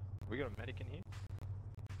 We got a medic in here?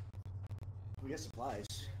 We got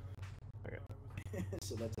supplies. Okay.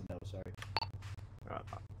 So that's a no, sorry.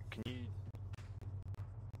 Can you...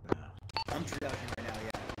 I'm triaging right now,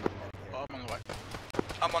 yeah. Oh, I'm on the way.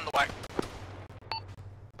 I'm on the way.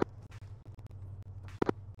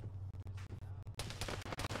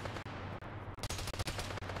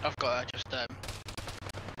 I've got just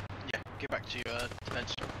yeah, get back to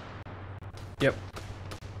defense. Yep.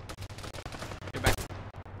 Get back.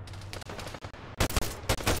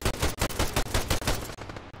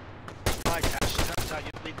 Hi, Cash. Turns out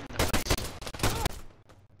you're bleeding in the face.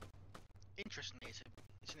 Interestingly,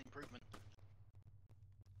 it's an improvement.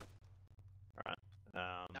 Alright.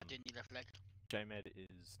 That didn't need left leg. JMed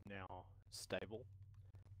is now stable.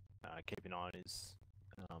 Keep an eye on his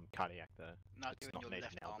cardiac though. No, it's doing not your needed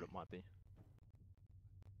left now, arm. but it might be.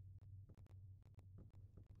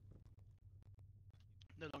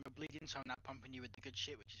 no longer bleeding, so I'm now pumping you with the good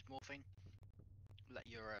shit, which is morphine. Let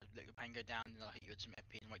your pain go down, and I'll hit you with some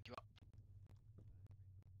epi and wake you up.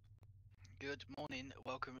 Good morning,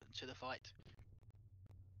 welcome to the fight.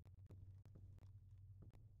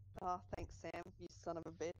 Oh, thanks, Sam. You son of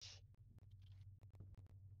a bitch.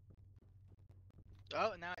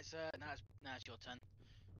 Oh, now it's your turn.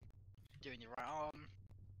 Doing your right arm.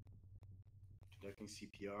 Conducting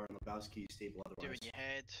CPR on Lebowski, stable otherwise. Doing your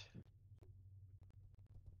head.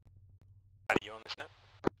 Are you on this net?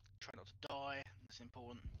 Try not to die. That's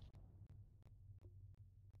important.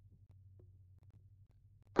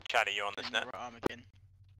 Chad, are you on this Doing net? your right arm again.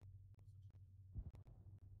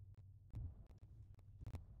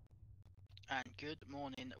 And good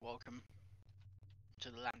morning, welcome to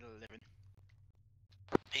the land of the living.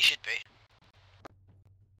 He should be.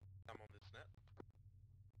 I'm on this net.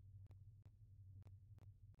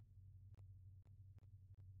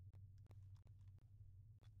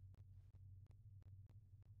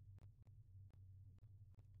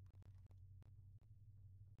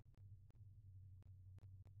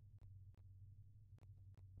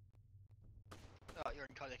 You're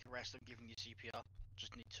in cardiac arrest, I'm giving you CPR.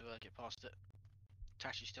 Just need to get past it.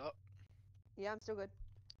 Tash, you still up? Yeah, I'm still good.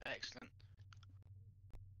 Excellent.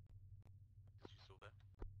 You still there?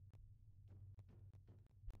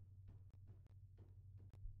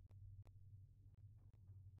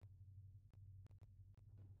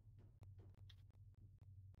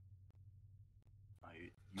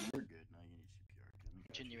 You were good, now you need CPR again.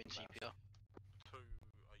 Continuing CPR. 2,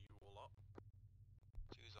 are you all up?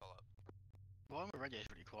 2's all up. Well, my radio's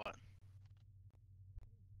pretty quiet. Them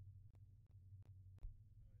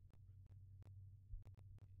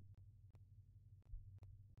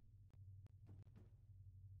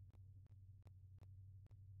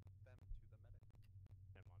to the medic. It might be worth doing that,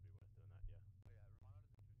 yeah.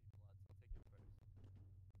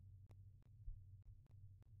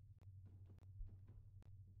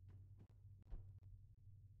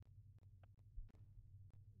 Oh yeah, Romano doesn't show any blood, so I'll take him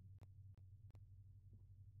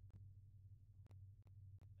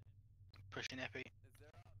first. Pushing epi. Is there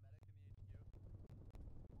a medic in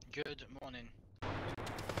the HQ? Good morning.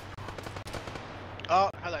 Oh,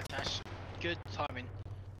 hello Tash. Good timing.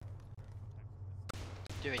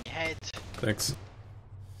 Doing your head. Thanks.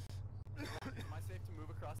 Am I safe to move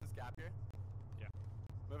across this gap here? Yeah.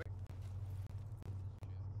 Moving.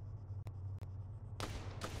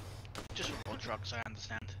 Just report drugs, I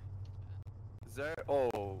understand. Is there...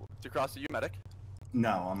 Oh, to cross, are you medic?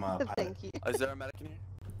 No, I'm a pilot. Thank you. Is there a medic in here?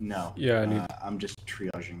 No. Yeah, I need. I'm just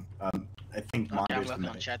triaging. I think Okay, I'm Mondo's the working on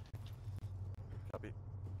medic. Chad. Copy.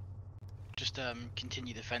 Just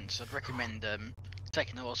continue the fence. I'd recommend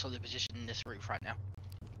taking a more solid position in this roof right now.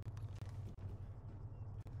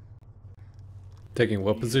 Taking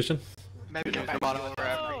what position? Maybe Yeah, go back come to on.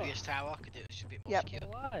 your previous tower, because it should be more Yep. secure.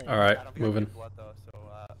 All right, I don't moving. have blood though, so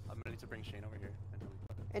I'm gonna need to bring Shane over here.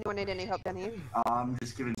 Anyone need any help down here? I'm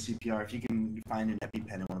just giving CPR. If you can find an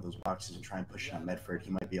EpiPen in one of those boxes and try and push it on Medford, he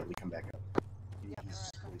might be able to come back up.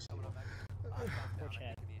 He's fully stable. Poor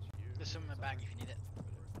Chad. There's some in the bag if you need it.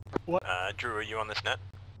 What? Drew, are you on this net?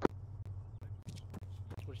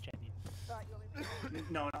 What does Chad need?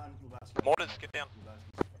 No, not Lebowski. Mortis, get down.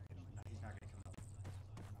 Lebowski's fucking, he's not gonna come up.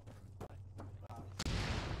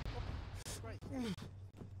 Right.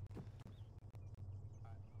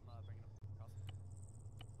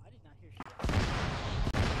 I did not hear shit.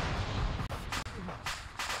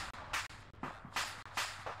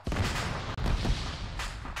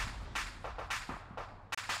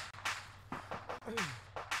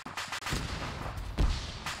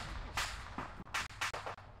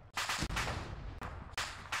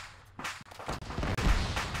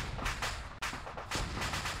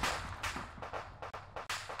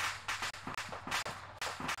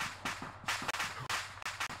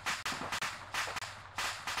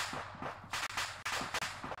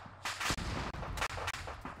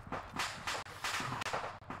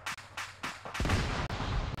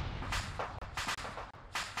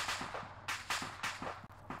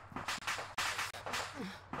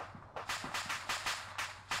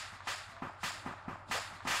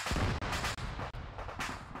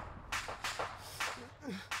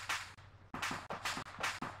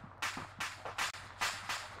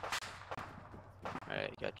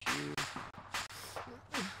 Alright, got you.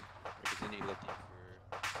 Continue looking for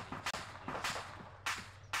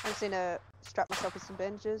I'm just gonna strap myself with some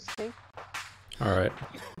bandages, me. All right.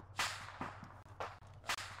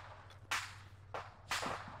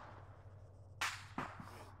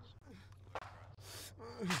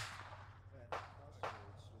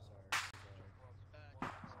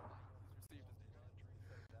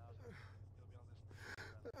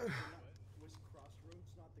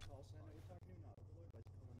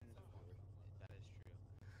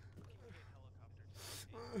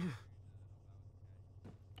 He's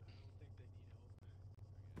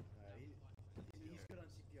good on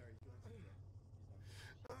CPR. He's good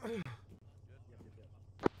on CPR.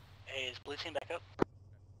 Hey, is blue team back up?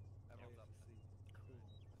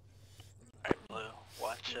 Alright, blue.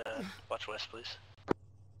 Watch west, please.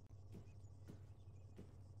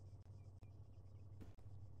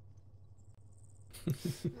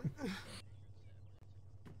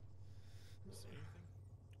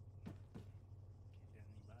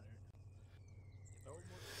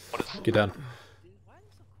 Get down.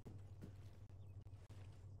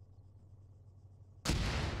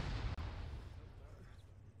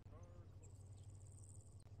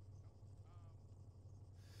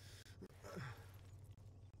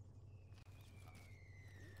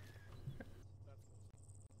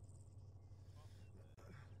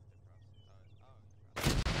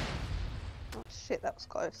 Oh shit, that was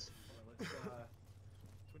close. Let's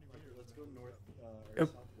go north or Yep.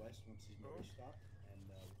 southwest once he's noise stopped, and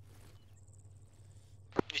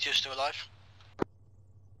You two still alive?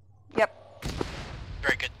 Yep.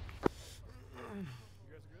 Very good.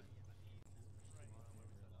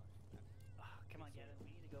 Come on, Gavin. We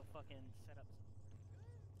need to go fucking set up.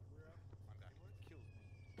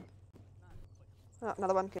 Oh,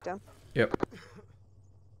 another one. Get down. Yep.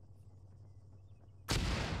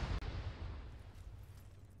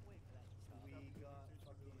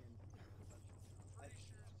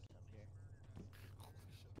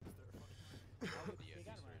 The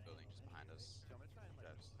SC3 building just behind us.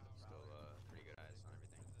 Jeff's still pretty good eyes on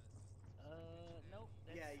everything. Nope.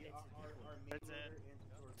 yeah, our main rotor,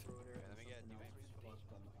 anti-torque rotor, Let me get something else was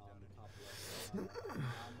fucked on the top left. I'm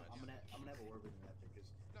gonna have a word with him after because.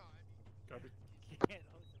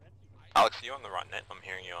 Alex, are you on the right net? I'm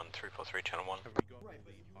hearing you on 343 channel 1. Have we got all the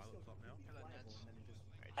pilots up now?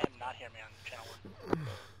 I am not hearing me on channel 1.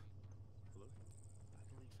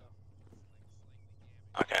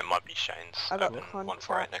 Okay, it might be Shane's I got open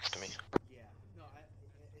 148 next to me.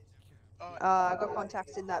 I got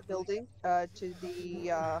contacts in that building, to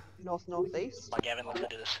the north-northeast. My Gavin, let's go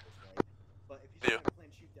do this. Do.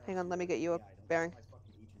 Hang on, let me get you a bearing.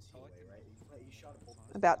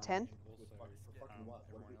 About 10.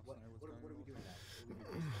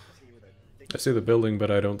 I see the building,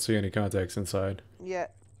 but I don't see any contacts inside. Yeah,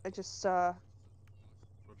 I just there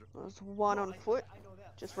was one on foot,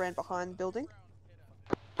 just ran behind the building.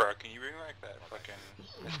 Bro, can you bring back that fucking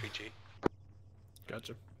SPG?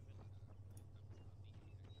 Gotcha.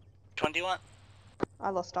 Which one do you want? I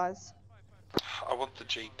lost eyes. I want the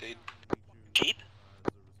Jeep, dude. Jeep?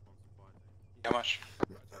 How much?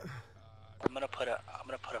 I'm gonna put a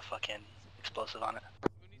fucking explosive on it.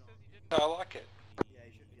 No, I like it.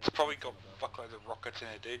 It's probably got fuckloads of rockets in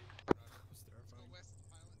it, dude.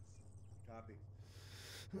 Copy.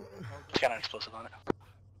 It's got an explosive on it.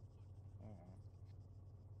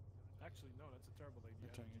 Actually, no, that's a terrible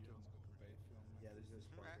idea. Yeah, there's this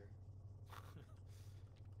bunker.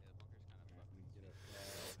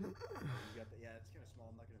 You got the, yeah, it's kind of small.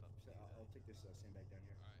 I'm not gonna. I'll take this sandbag down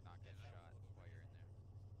here. Not get shot while you're in there.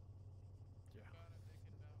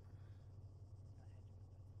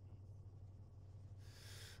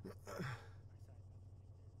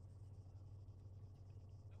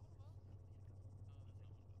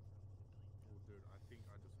 Oh, dude, I think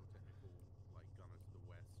I just saw technical, like, gunner to the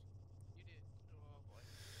west. You did. Oh boy.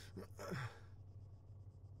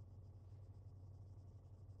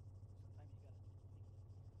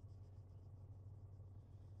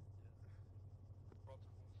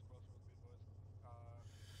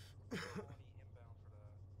 inbound for the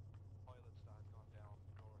pilots that had gone down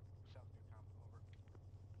north, south of your camp, over.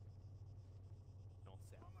 North Why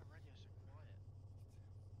south. are my radios so quiet?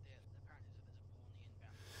 Yeah, apparently there's a pawn in the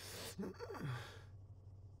inbound.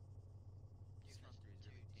 Just run through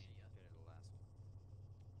 0 to get to the last one.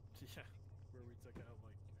 Yeah, where we took out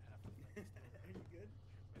like half of them. Are you good?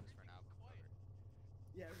 Just for now, cover.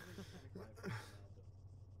 Yeah, everything's kind of quiet for now, but.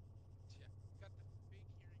 Got the fake hearing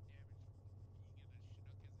damage from being in a Chinook as it hits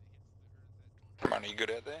the earth. Come on, are you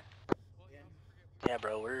good out there? Yeah,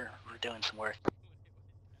 bro, we're doing some work. Every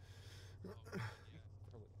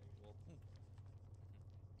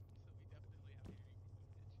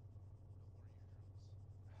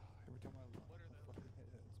time I fucking hit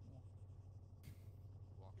it, it's more.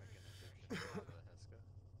 Walk back in the section of the Heska.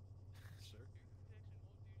 Sure. I'm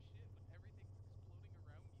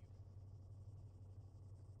stuck.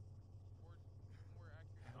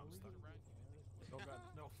 Oh god,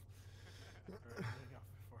 no. Alright, hang out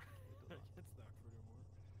before I get stuck for no more.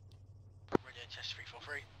 Radio test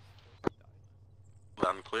 343.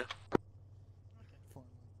 Loud and clear. Radio test 1.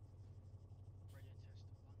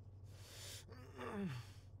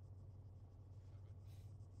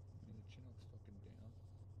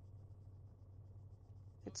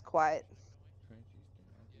 It's quiet. Trench Eastern,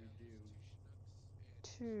 as we do.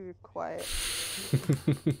 Too quiet.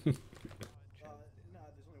 No,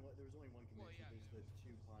 there was only one community. There's the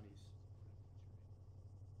two Pawnees.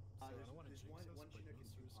 So I There's don't want to one jinx us, but Chinook and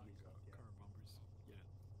two youngsters Pawnees like left, yeah. car bombers. Yeah.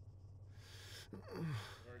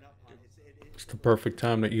 Or not Pawnee. It's the perfect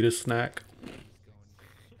time to eat a snack.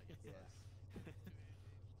 Yeah.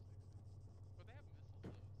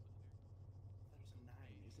 There's a 9.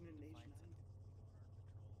 Isn't it an age 9?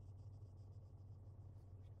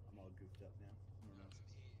 I'm all goofed up now. I don't know.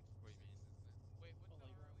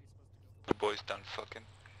 The boys done fucking.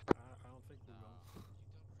 I don't think we will.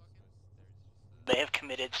 They have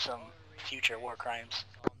committed some future war crimes.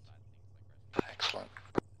 Excellent.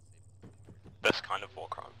 Best kind of war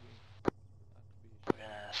crime. We're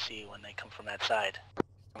gonna see when they come from that side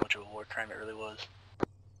how much of a war crime it really was.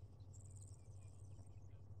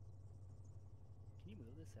 Can you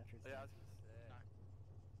move this after it's Yeah, I done? was gonna say.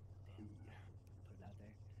 Damn. Put it out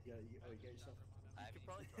there. You got yourself. You could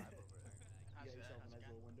probably drive over there. You got yourself a nice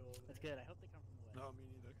little window over That's there. good. I hope they come from the west. No, me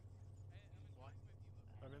neither. What?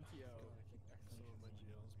 I'm empty out some of my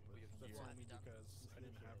GLs, but that's only because I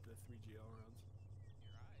didn't have the 3 GL rounds.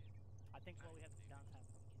 I think while we have this downtime,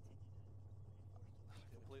 we can continue to. I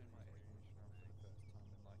completed my aviation round for the first time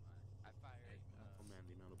in like I fired. Oh man,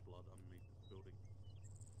 the amount of blood underneath this building.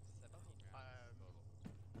 17 rounds total.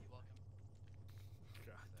 You're welcome.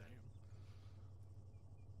 God damn.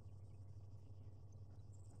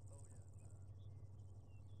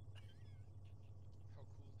 How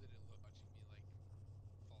cool did it look watching me like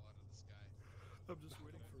fall out of the sky? I'm just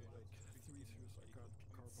waiting for like 3 suicide car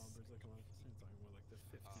bombers that come out at the same time with like the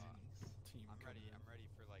 15 team. I'm coming ready. in. I'm ready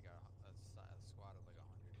for like a squad of like 100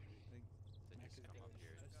 to just come up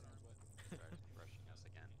here and start rushing us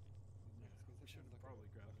again. Yeah, we should have probably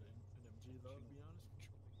grabbed an MG though, to be honest.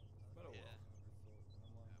 But oh Yeah.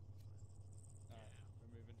 well. Alright,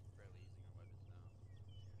 we're moving. Fairly using our weapons now.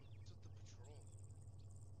 What's with the patrol?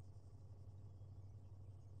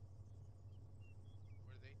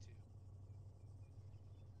 Where are they to?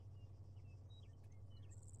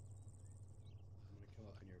 I'm gonna come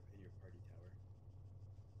up in your party tower.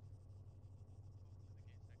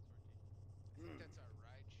 I think that's our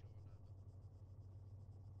ride showing up.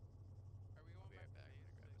 Are we I'll going be right back. I'm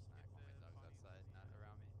gonna grab a snack while my dog's outside, not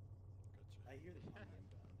around me. Gotcha. I hear the Pawnee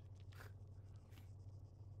inbound.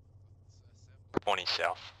 Let's assemble. 20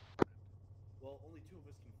 south. Well, only 2 of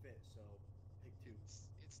us can fit, so pick 2.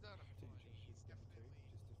 It's not a Pawnee. It's definitely.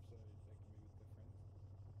 just so I can meet with the friends.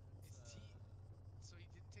 It's T. So he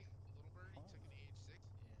didn't take Little Bird. He took an AH-6.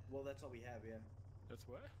 Well, that's all we have, yeah. That's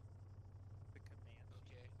what? The command.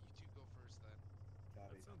 Okay, you two go first then.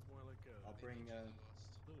 Copy. That sounds more like a. I'll bring.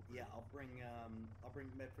 little Yeah, I'll bring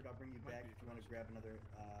Medford. I'll bring you back if you want to grab another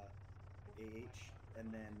AH, and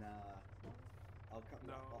then I'll come.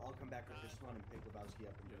 No. I'll come back with this one and pick Lebowski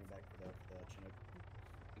up and bring him back for the Chinook.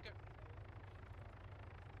 Okay.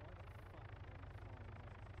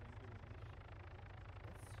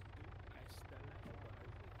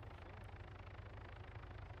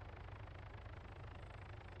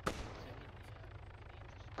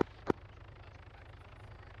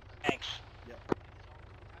 Thanks. Yep.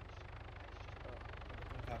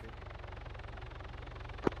 Copy.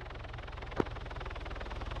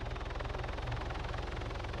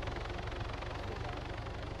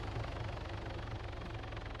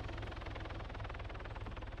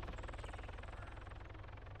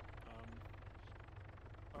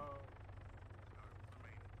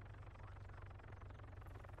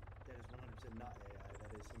 That is 100% not AI.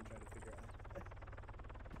 That is him trying to figure out.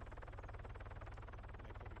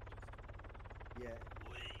 Yeah.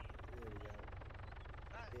 There we go.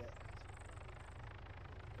 Yeah.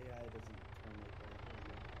 AI doesn't turn like that. There we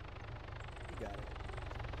go. You got it.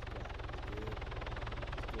 You got it. Good.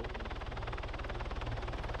 It's golden.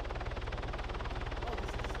 Oh,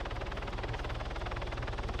 this is.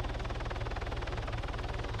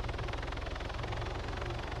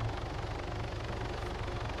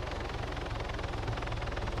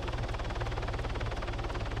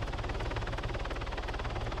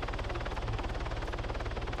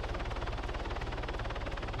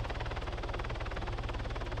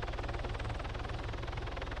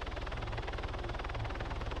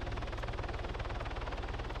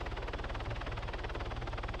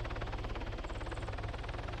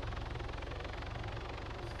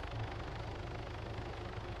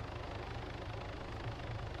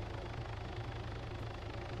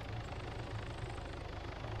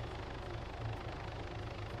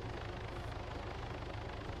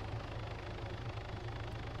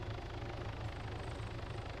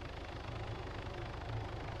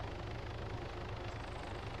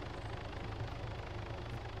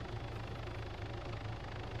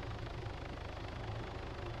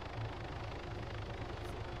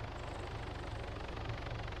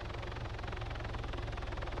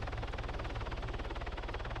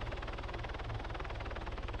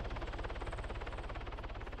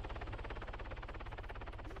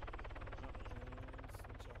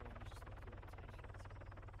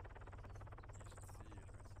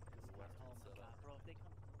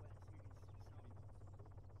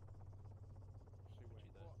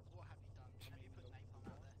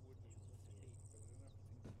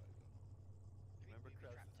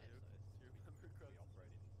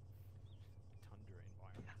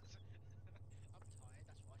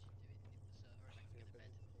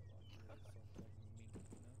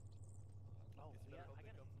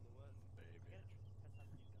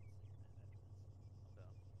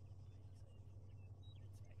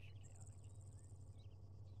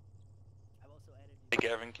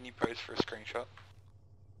 Gavin, can you pose for a screenshot?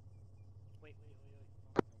 Wait.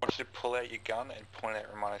 I want you to pull out your gun and point it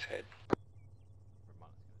at Romano's head. A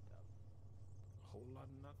whole lot of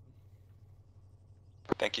nothing.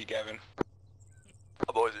 Thank you, Gavin.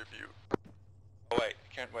 I'm always here for you. Oh wait,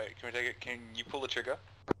 can we take it? Can you pull the trigger?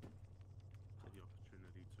 Had the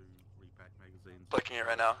opportunity to repack magazines. Clicking it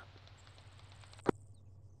right now.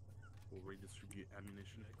 Or redistribute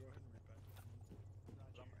ammunition. Yeah, go ahead and repack.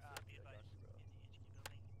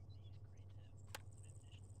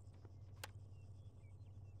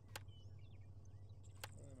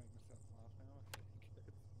 I make myself laugh now. I think it's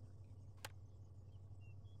working.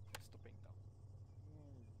 Stop being dumb. No,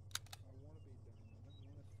 I want to be dumb. I don't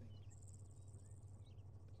want to think.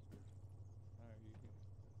 No, you.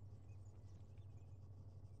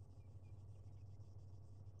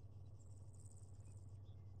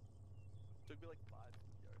 Took me like 5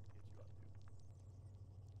 yards to get you up to.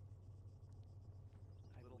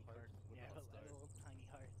 Little heart. Yeah, a little tiny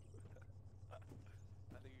heart.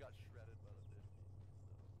 I think you got shredded by the 50.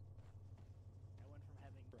 I went from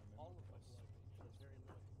having all of my blood to very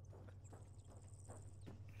little.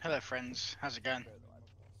 Hello, friends. How's it going?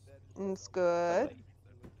 It's good.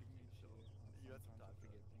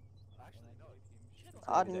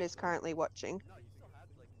 Arden is currently watching.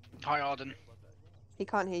 Hi, Arden. He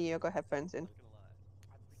can't hear you. I've got headphones in.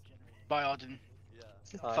 Bye, Arden.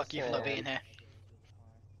 Fuck you for not being here.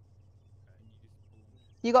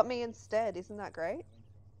 You got me instead. Isn't that great?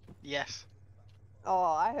 Yes. Oh,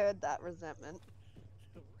 I heard that resentment.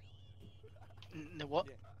 What?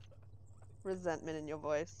 Resentment in your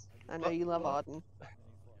voice. I know you love Arden.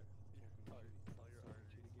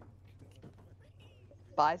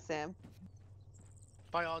 Bye, Sam.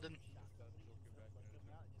 Bye, Arden.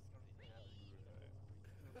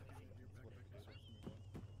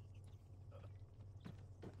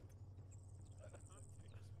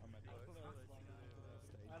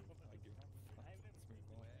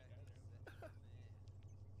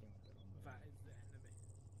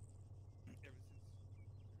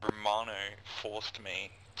 Romano forced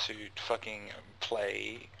me to fucking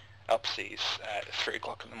play Upseas at 3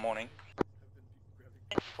 o'clock in the morning.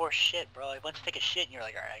 For shit, bro. I went to take a shit and you're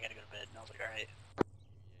like, alright, I gotta go to bed. And I was like, alright.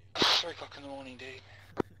 3 o'clock in the morning, dude.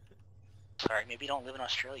 Sorry, maybe you don't live in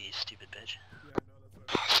Australia, you stupid bitch.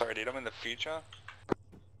 Sorry, dude, I'm in the future.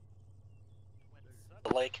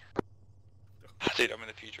 But like, Dude, I'm in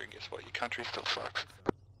the future, and guess what? Your country still sucks.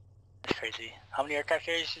 that's crazy. How many aircraft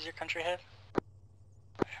carriers does your country have?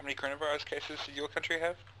 How many coronavirus cases did your country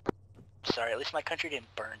have? Sorry, at least my country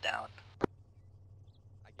didn't burn down.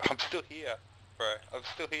 I'm still here, bro. I'm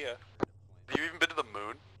still here. Have you even been to the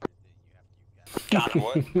moon? Got him.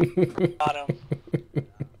 What? Got him.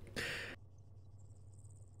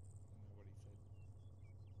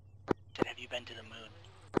 Then have you been to the moon?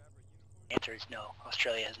 The answer is no.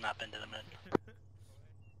 Australia has not been to the moon.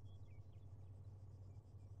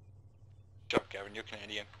 Shut up, Gavin. You're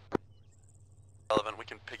Canadian. Relevant. We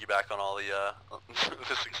can piggyback on all the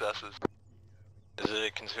the successes. Is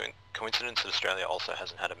it a coincidence that Australia also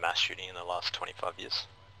hasn't had a mass shooting in the last 25 years?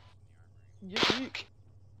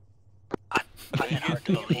 I find it hard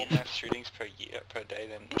to more believe. mass shootings per day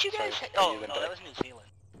than Did you guys? Oh no, that was New Zealand.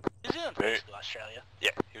 New Zealand's basically Australia.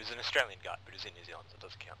 Yeah, he was an Australian guy, but he was in New Zealand, so it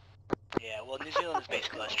doesn't count. Yeah, well, New Zealand is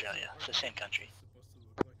basically Australia. It's the same country.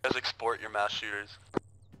 You guys export your mass shooters.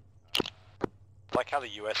 Like how the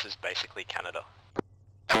US is basically Canada.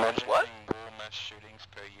 Imagine What? more mass shootings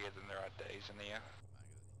per year than there are days in the year.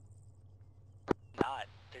 Not.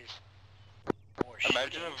 There's more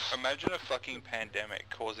shootings. Imagine a fucking pandemic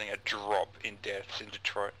causing a drop in deaths in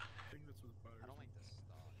Detroit.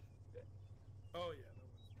 Oh yeah.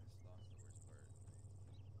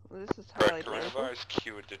 Well, this is Bro, highly political. coronavirus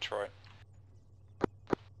cured Detroit.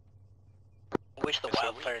 I wish the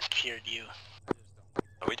wildfires cured you.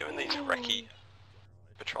 Are we doing these recce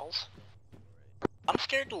patrols? I'm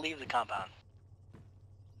scared to leave the compound.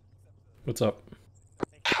 What's up?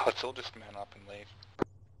 Let's all just man up and leave.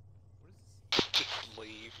 Just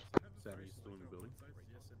leave. Sammy, you still in the building?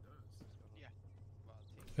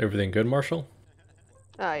 Everything good, Marshall?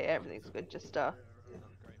 Oh yeah, everything's good. Just it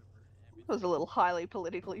was a little highly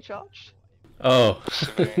politically charged. Oh.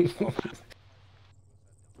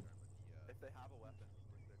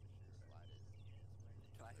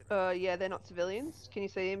 Yeah, they're not civilians. Can you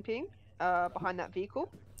see him ping? Behind that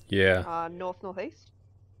vehicle. Yeah. Northeast.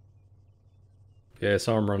 Yeah, I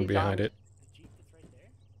saw him run He's behind armed. it.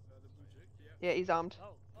 Yeah, he's armed.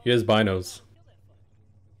 He has binos.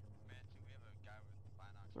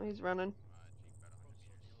 Oh, he's running.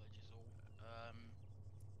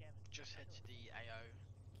 Just head to the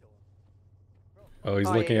AO. Oh, he's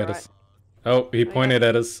Oh, looking yeah, at you're us. Oh, he yeah. pointed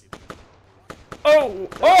at us. Oh!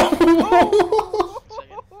 Oh!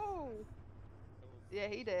 Yeah,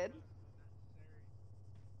 he did.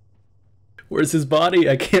 Where's his body?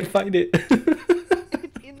 I can't find it.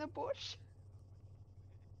 It's in the bush.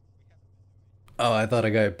 Oh, I thought I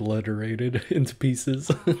got obliterated into pieces.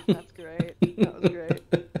 That's great. That was great.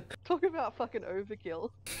 Talk about fucking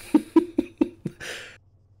overkill. You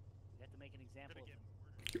have to make an example of him.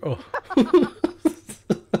 Oh.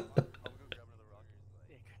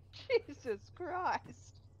 Jesus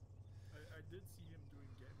Christ. I did see him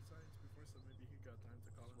doing gang signs before, so maybe he got time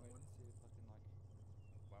to call him one.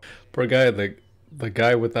 Poor guy, the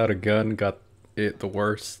guy without a gun got it the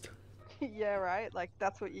worst. Yeah, right? Like,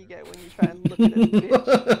 that's what you get when you try and look at this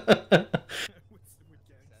bitch. with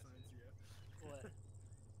gang signs, yeah. What?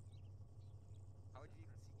 How would you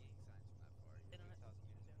even see gang signs from that far?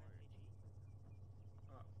 You're 8,000 meters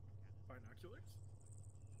apart. Binoculars?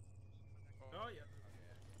 Oh, yeah.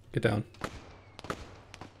 Get down.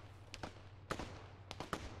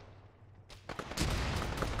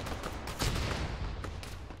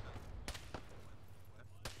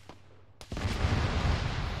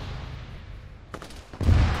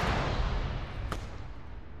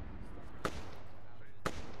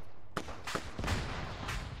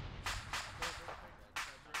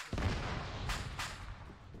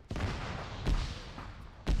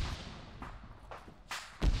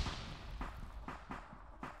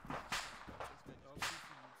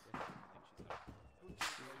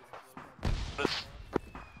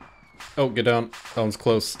 Oh, get down. That one's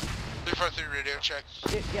close. 343 radio check.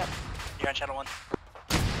 Yep. You're on channel 1.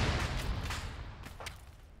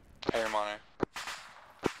 Hey, Romano.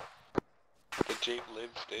 The Jeep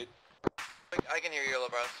lives, dude. I can hear you,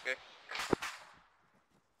 Lebowski.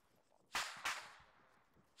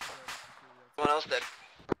 Someone else dead.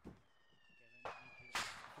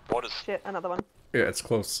 What is... Shit, another one. Yeah, it's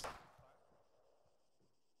close.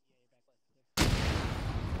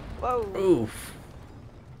 Whoa. Oof.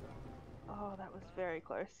 Oh, that was very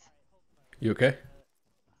close. You okay?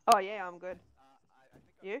 Oh, yeah, I'm good.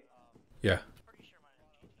 You? Yeah.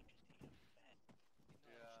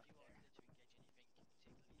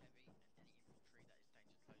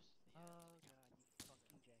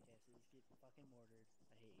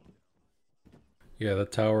 Yeah, the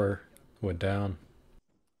tower went down.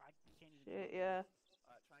 Shit, yeah.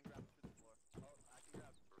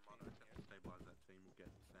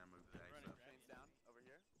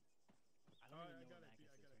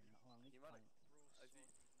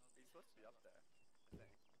 He should be up there.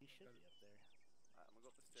 I'm gonna go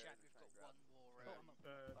up the stairs. Jack, we've got one more.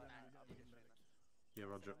 Yeah,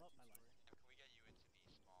 Roger. Can we get you into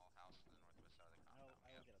the small house to the northwest side of the compound?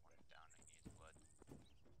 We have one down and he needs blood.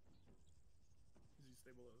 Is he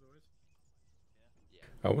stable otherwise? Yeah.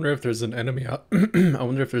 I wonder if there's an enemy out. I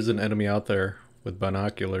wonder if there's an enemy out there with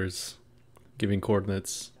binoculars, giving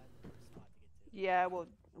coordinates. Yeah, well,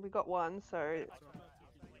 we got one, so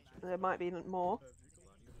there might be more.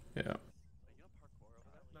 Yeah.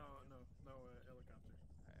 No, helicopter.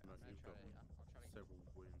 No, you've got several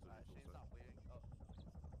wounds and also.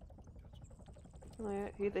 Oh, yeah,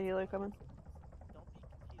 here's the healer coming.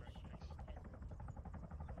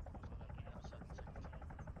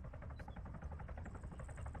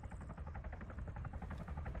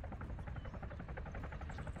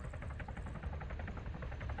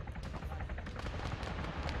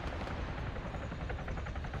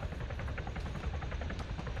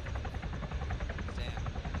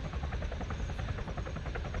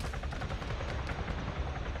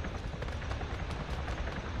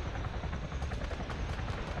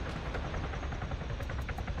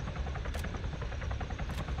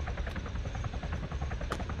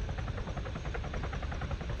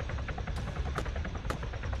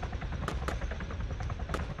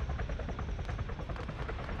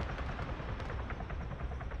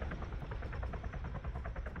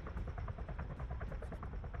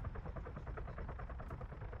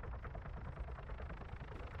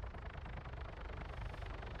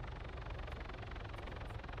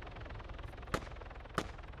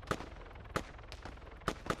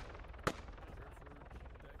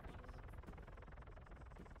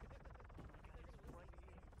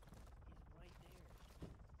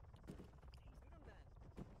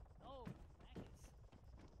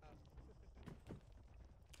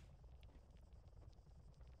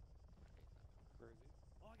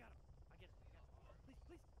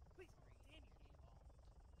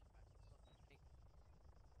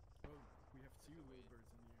 Oh, we have two little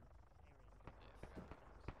birds in the air.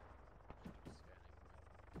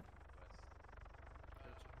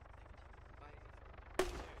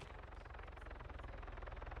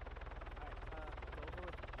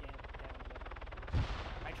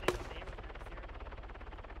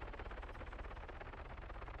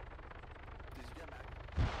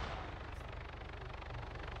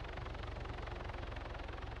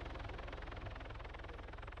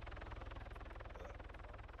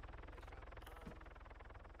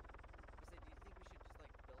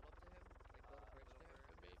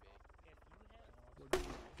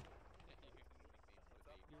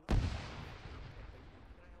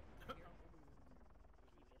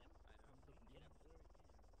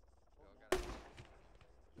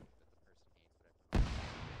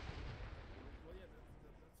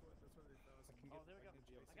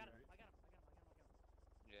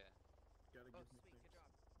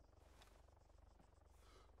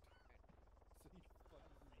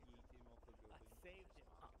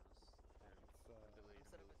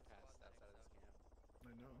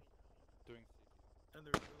 know. Doing. And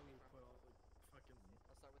they're really quite all like fucking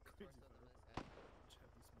crazy firefighters. Just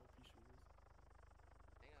have these small pea shooters.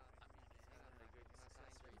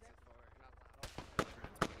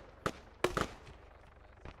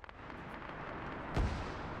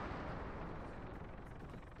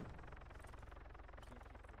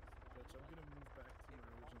 Bitch, I'm gonna move back to my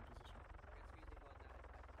original position.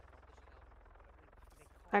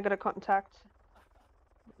 I got a contact.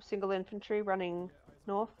 Single infantry running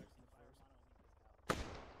north.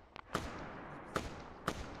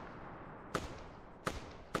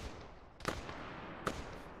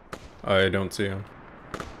 I don't see him.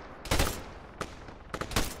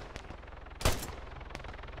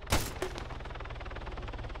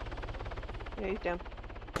 Yeah, he's down.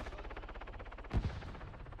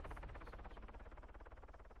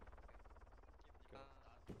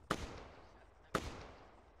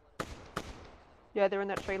 Yeah, they're in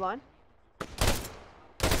that tree line.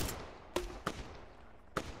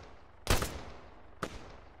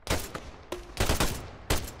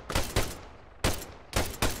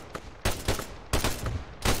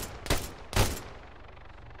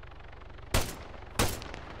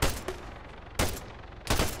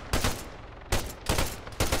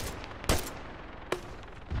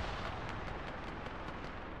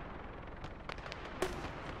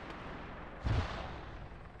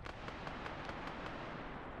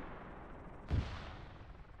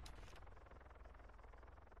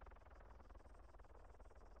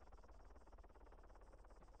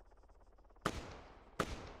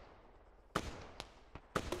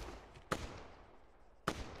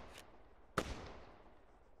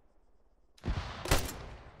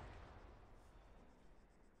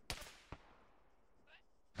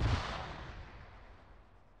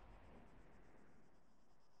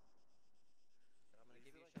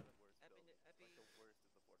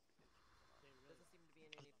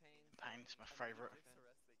 Pain's my favourite.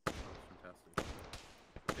 Fantastic.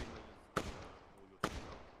 Team leaders, all your teams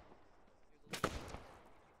up.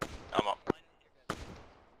 I'm up.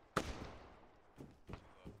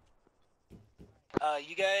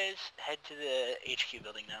 You guys head to the HQ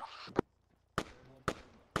building now.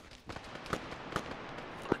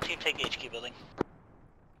 The team take the HQ building.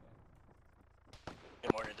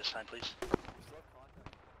 Get more this time, please.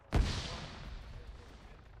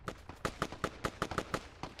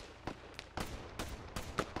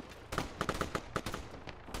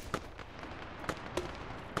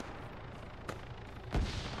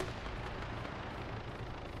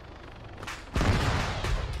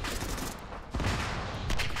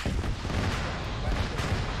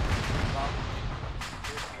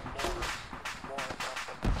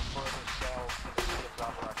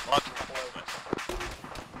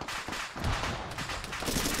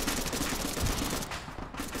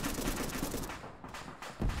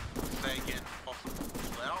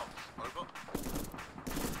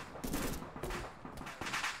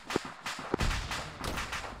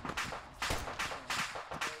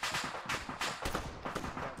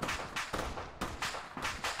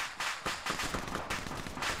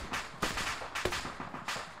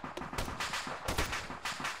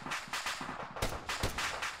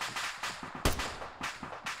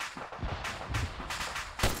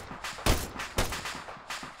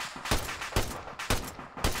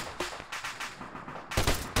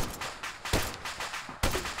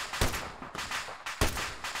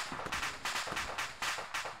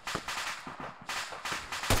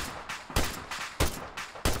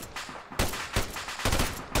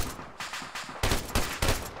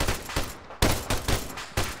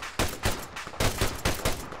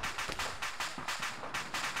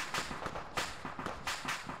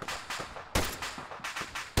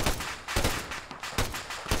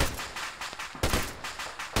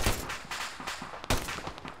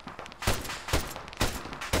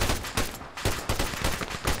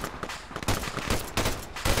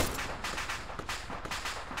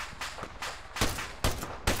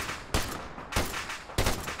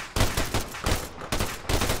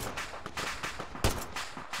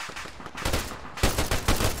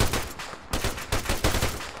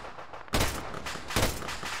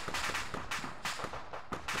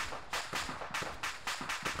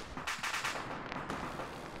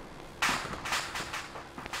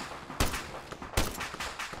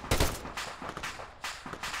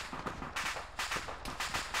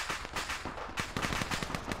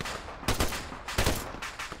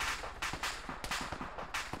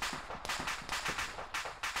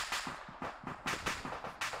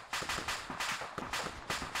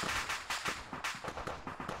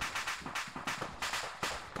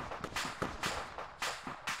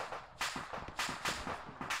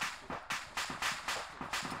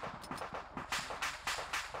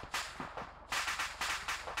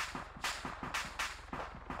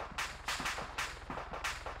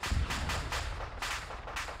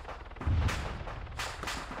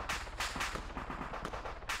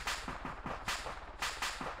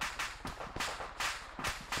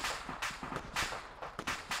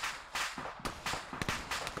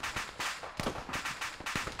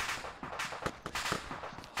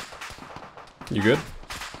 You good?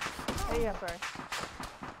 Hey, yeah, sorry.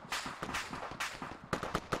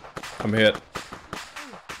 I'm hit.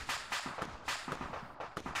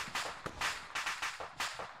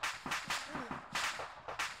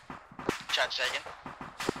 Chad Sagan.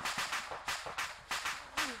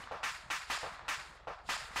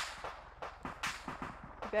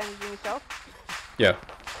 Bandaging yourself? Yeah.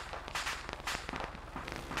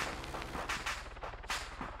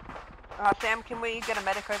 Sam, can we get a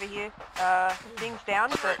medic over here? Things down,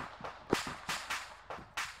 but...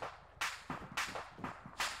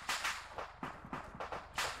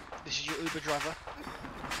 This is your Uber driver.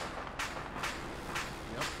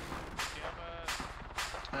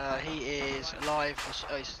 He is alive.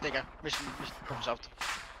 Oh, there you go. Mission problem solved.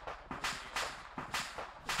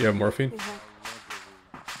 You have morphine?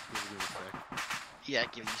 Yeah,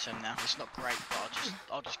 giving you some now. It's not great, but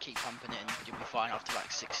I'll just keep pumping it and you'll be fine after like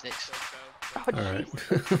 6 sticks. Alright.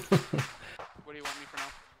 What do you want me for now?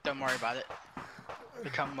 Don't worry about it.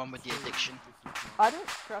 Become one with the addiction. I don't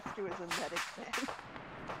trust you as a medic, Sam.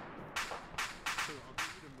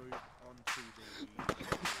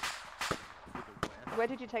 Where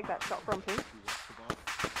did you take that shot from, Pete?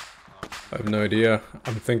 I have no idea.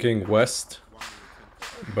 I'm thinking west,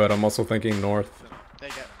 but I'm also thinking north. There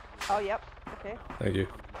you go. Oh, yep. Okay. Thank you.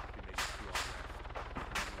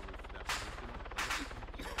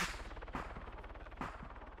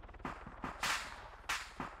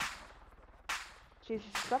 Jesus,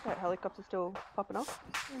 is that helicopter still popping off?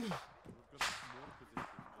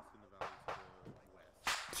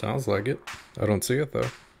 Sounds like it. I don't see it though.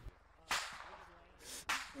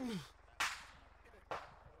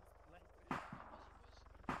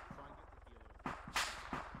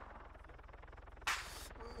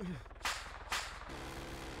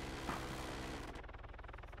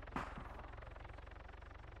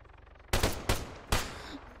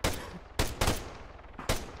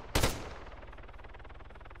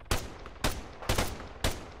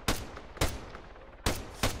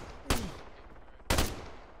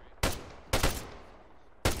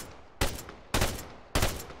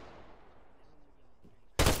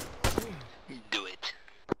 Do it.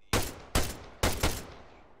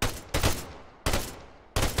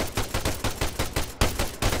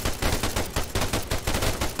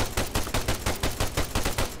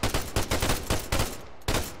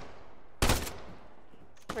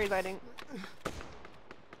 Reloading.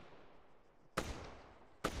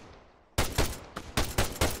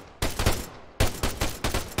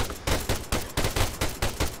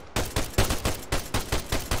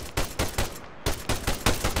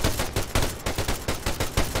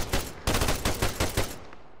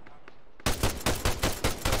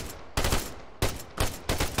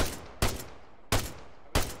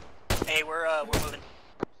 Hey, we're moving.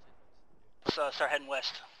 So start heading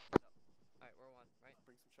west. Alright, we're one, right?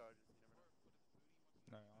 Bring some charges, you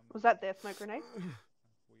never know. Was that their smoke grenade?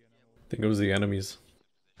 I think it was the enemies.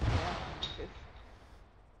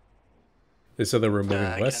 They said they were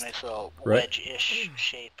moving west, Get a nice little right? wedge-ish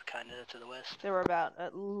shape, kind of, to the west. There were about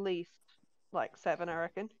at least like 7, I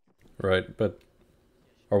reckon. Right, but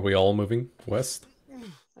are we all moving west?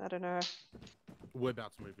 I don't know. We're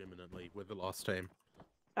about to move imminently. We're the last team.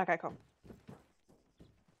 Okay, cool.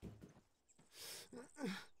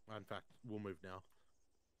 In fact, we'll move now.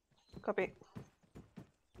 Copy.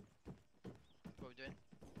 What are we doing?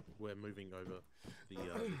 We're moving over the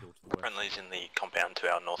hill to the west. Friendly's in the compound to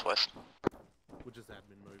our northwest. We'll just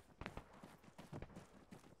admin move.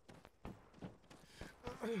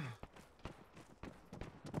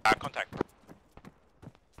 Contact.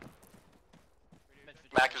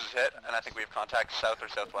 Mac is hit, and I think we have contact south or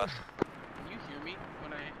southwest. Can you hear me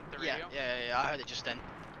when I hit the Yeah, radio? yeah, I heard it just then.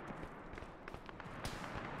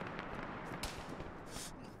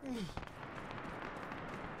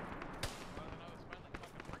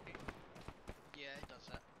 Yeah, it does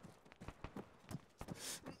that.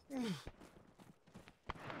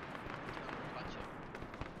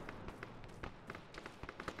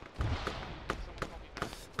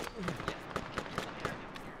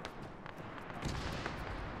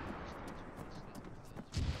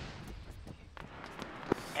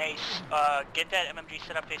 Hey, get that MMG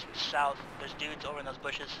set up facing south. There's dudes over in those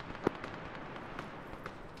bushes.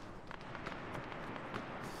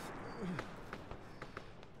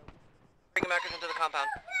 Bring the Mackers into the compound.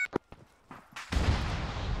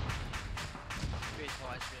 Be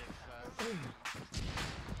advised with,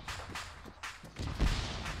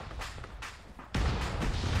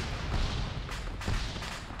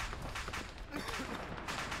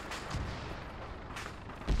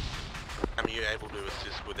 Are you able to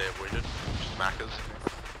assist with their wounded? Just Mackers.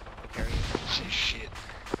 Shit.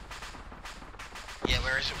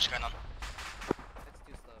 Where is it? What's going on? It's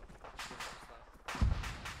too slow. It's too slow.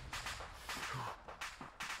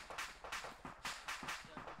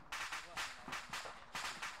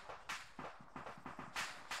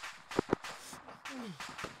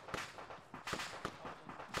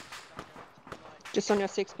 Just on your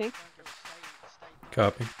 6 ping.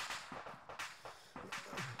 Copy.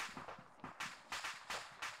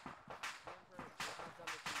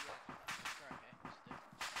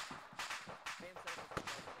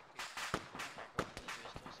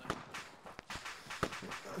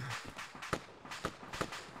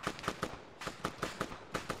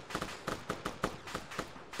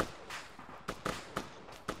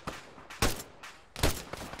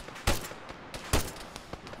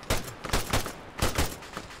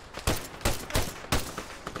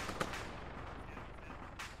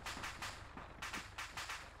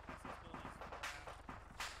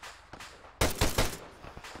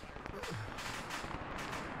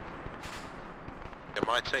 Yeah,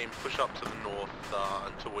 my team push up to the north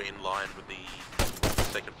until we're in line with the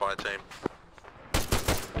second fire team.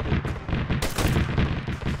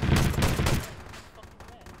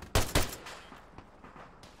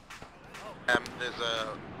 There's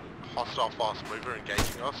a hostile fast mover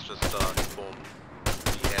engaging us, just inform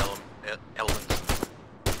the elements.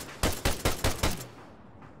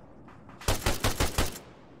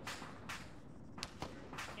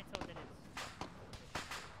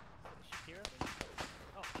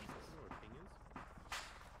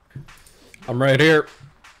 I'm right here.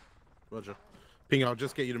 Roger. Ping, I'll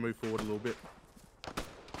just get you to move forward a little bit.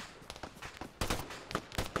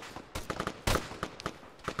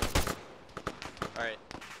 Alright.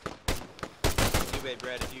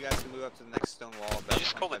 Red, if you guys can move up to the next stone wall. You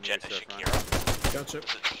just call the jet a Shakira. Gotcha.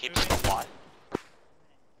 He just apply.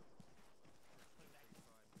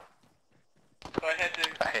 Go ahead,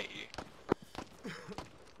 dude. I hate you.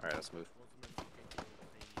 Alright, let's move.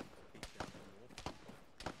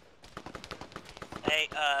 Hey,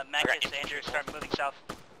 Magnus, Andrew, start moving south.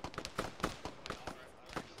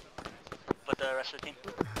 With the rest of the team.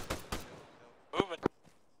 Moving.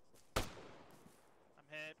 I'm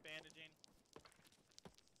hit, bandaging.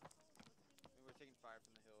 We're taking fire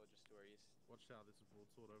from the hill just to our east. Watch out, this is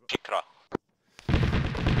broadsword over. Shakira.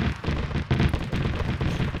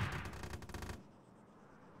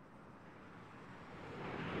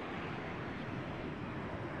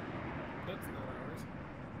 That's not ours.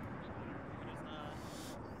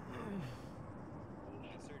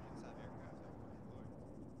 Insurgents have aircraft that will deploy.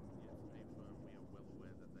 Yes, affirm we are well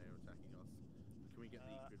aware that they are attacking us. Can we get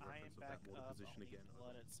the grid reference of that water position again?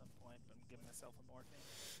 Blood at some point, but I'm giving myself a morphine.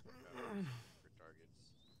 For targets.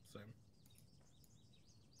 Same.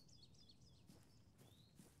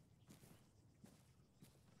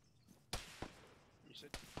 You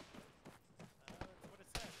should. What it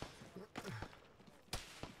says.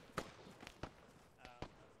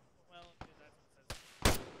 Well, that's what it says.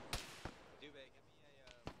 Dube, give me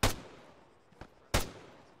a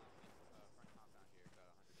front compound here,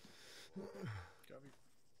 about 100. Copy.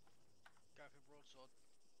 Go for broadsword.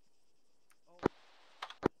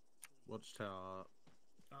 Watchtower.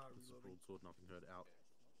 This is Reloading. broadsword, nothing heard out.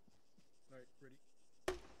 Alright, ready.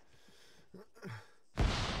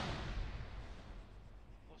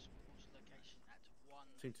 What's location at 1?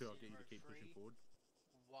 Team 2, I'll get you to keep pushing forward.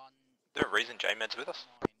 1. Is there a reason J-Med's with us?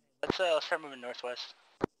 Let's start moving northwest.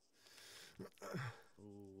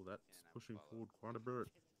 Oh, that's pushing forward quite a bit.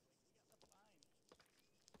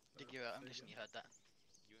 Did you? I'm guessing you heard that.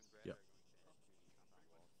 Yep.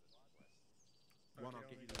 One, I'll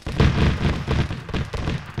get you to...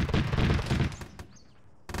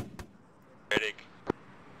 Medic.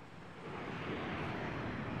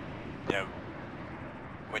 Yeah.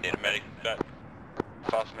 We need a medic. That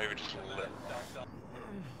fast mover just a little bit.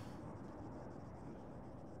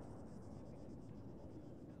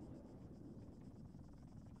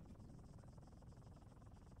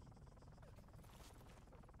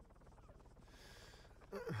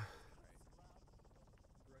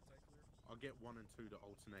 I'll get 1 and 2 to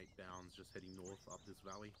alternate bounds, just heading north up this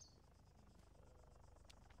valley.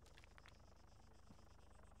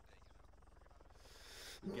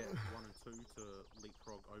 Get 1 and 2 to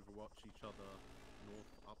leapfrog overwatch each other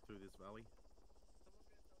north up through this valley.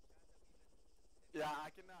 Yeah, I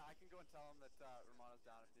can go and tell him that Romano's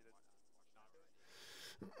down if needed.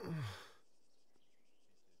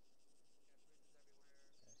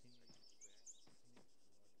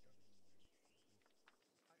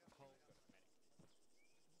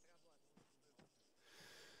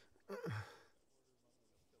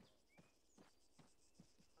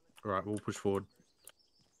 Alright, we'll push forward.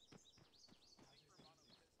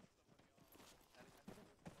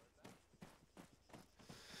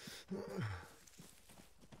 West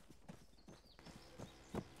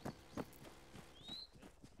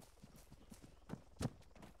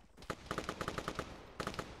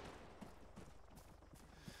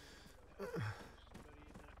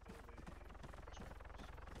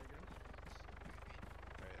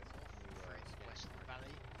of the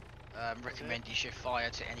valley. Recommend you shift fire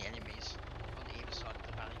to any enemies on either side of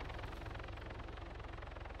the valley.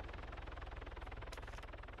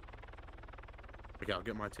 Okay, I'll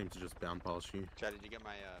get my team to just bound past you. Chad, did you get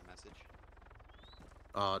my message?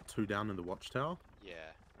 2 down in the watchtower. Yeah,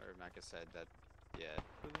 or Mecca said that. Yeah.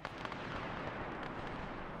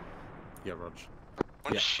 Yeah, Rog.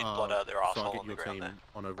 I'm gonna shoot blood out of their so I'll asshole get on the your ground team there.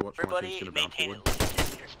 on Overwatch. My Everybody team's gonna bound maintain forward. at least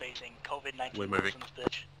 10 meter spacing. COVID-19 We're moves moving. in this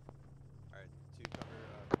bitch. Alright, 2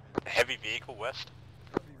 cover. Heavy vehicle west.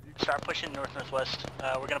 Start pushing north-northwest.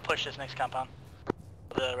 We're gonna push this next compound.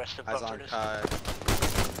 The rest of Eyes on Buffers.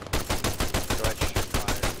 Dutch,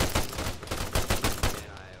 fire.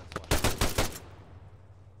 And I watch.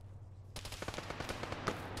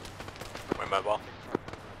 We're mobile.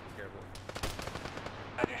 Careful.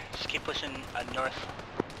 Roger. Just keep pushing north.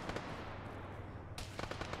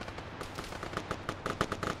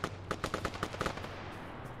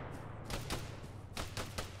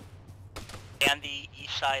 And the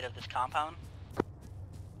east side of this compound.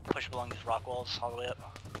 Push along these rock walls all the way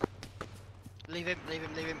up. Leave him, leave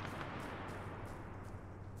him, leave him.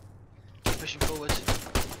 Pushing forward.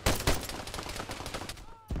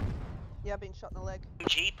 Yeah, being shot in the leg.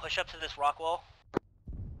 G, push up to this rock wall.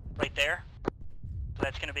 Right there. So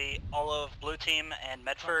that's gonna be all of Blue Team and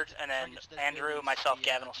Medford, and then Andrew, myself,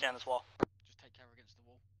 Gavin will stand on this wall. Just take cover against the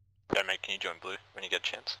wall. Yeah, mate, can you join blue when you get a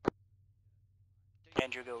chance?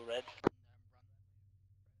 Andrew, go red.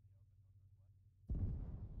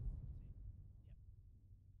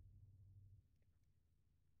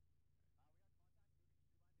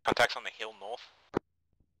 Contacts on the hill north.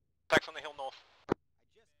 Contacts on the hill north.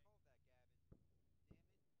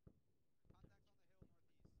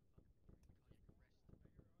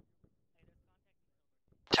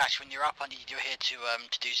 Tash, when you're up, I need you here to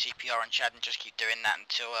do CPR on Chad and just keep doing that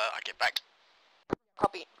until I get back.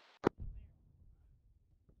 Copy.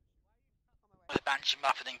 I'll bandage him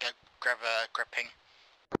up and then go grab ping.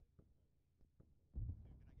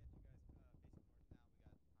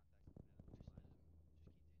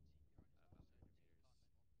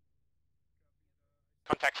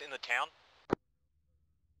 Contacts in the town.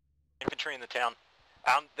 Infantry in the town.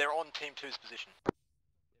 They're on Team 2's position.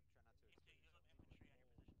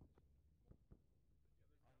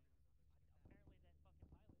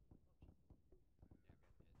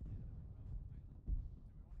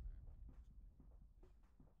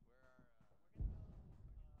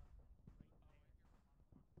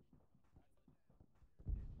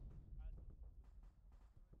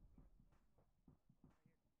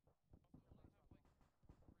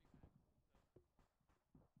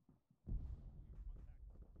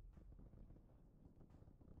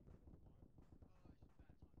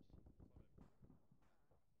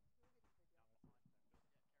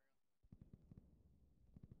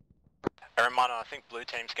 Reminder, I think blue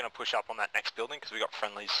team's going to push up on that next building because we got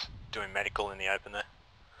friendlies doing medical in the open there.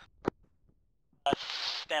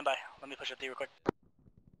 Stand by. Let me push up to you real quick.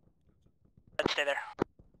 Let's stay there.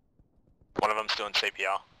 One of them's doing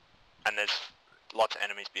CPR, and there's lots of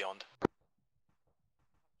enemies beyond.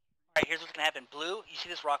 Alright, here's what's gonna happen. Blue, you see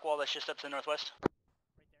this rock wall that's just up to the northwest?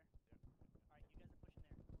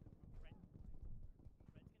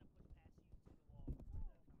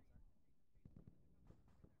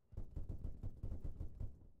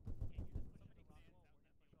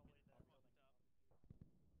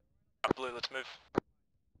 Blue, let's move.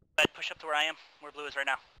 Red, push up to where I am, where blue is right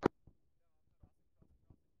now.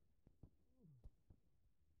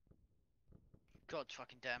 God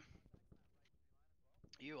fucking damn.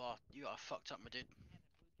 You are fucked up, my dude.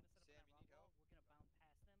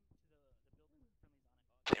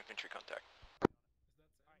 Infantry contact.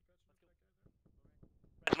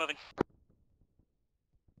 Red's moving.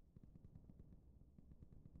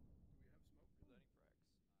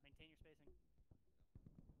 Maintain your spacing.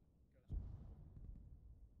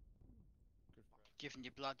 Giving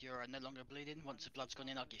you blood, you're no longer bleeding. Once the blood's gone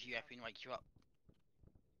in, I'll give you epi and wake you up.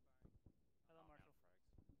 Hello, Marshall.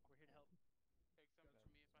 We're here to help. Take some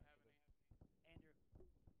for me if I have any. Andrew,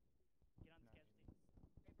 get on this casualty.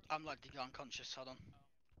 I'm likely to go unconscious, hold on.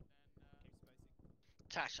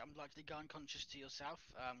 Tash, I'm likely to go unconscious to yourself.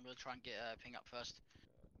 We'll try and get ping up first.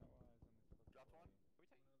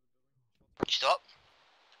 You stop?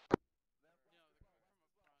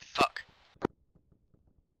 Fuck.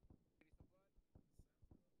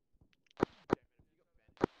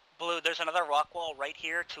 Blue, there's another rock wall right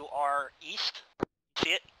here to our east.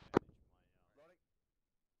 See it?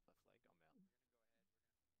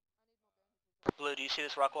 Blue, do you see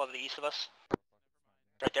this rock wall to the east of us?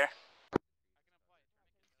 Right there?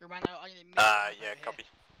 Yeah, copy.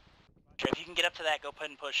 Okay, if you can get up to that, go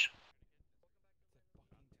ahead and push.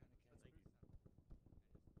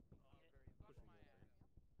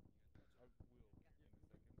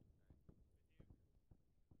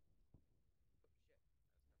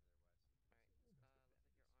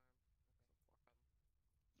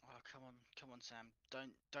 Oh, come on, Sam.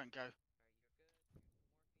 Don't go.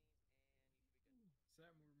 Sam,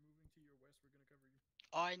 we're moving to your west. We're gonna cover you.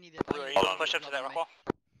 I need it. Blue, are you able to push up to that rock wall?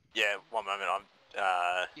 Yeah, one moment.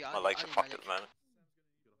 My legs are fucked at the moment.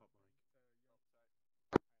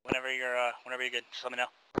 Whenever you're good, just let me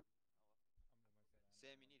know.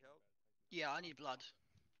 Sam, you need help? Yeah, I need blood.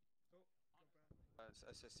 I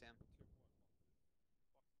said Sam.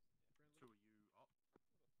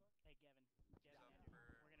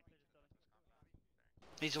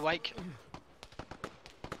 He's awake.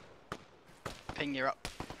 Ping, you're up.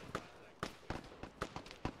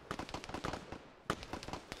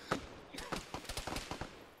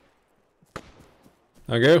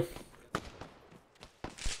 I go. Alright,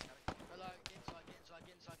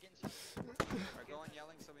 go on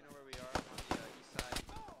yelling so we know where we are on the east side.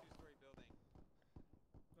 Two-story building.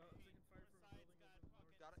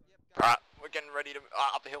 Alright, we're getting ready to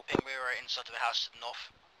up the hill. Ping, we were inside of the house to the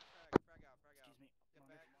north.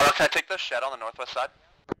 Can I take the shed on the northwest side?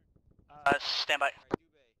 Stand by.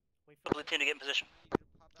 Wait for the blue team to get in position.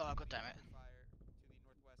 Oh, god damn it.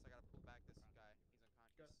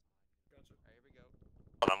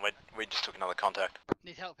 Hold on, we just took another contact.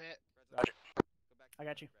 Need help here. Roger. I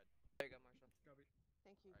got you. There you go, Marshall.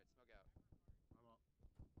 Thank you. Alright, smoke out.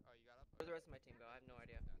 Oh, you got up? Where's the rest of my team go? I have no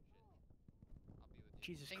idea.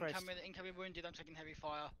 Jesus Christ. Incoming wounded, I'm taking heavy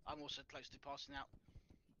fire. I'm also close to passing out.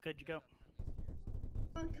 Good, you go.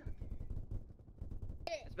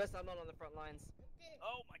 It's best I'm not on the front lines.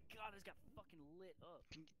 Oh my god, it's got fucking lit up.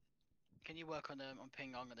 Can you work on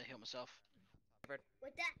ping? I'm gonna heal myself. With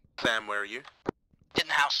that. Sam, where are you? In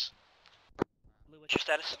the house. What's your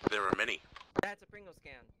status? There are many. That's a Pringle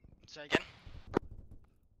scan. Say again?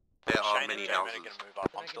 There are Shane many and houses. Jamie are gonna move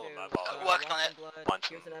up. I'm still immobile. Working on it. Find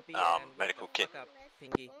some medical kit.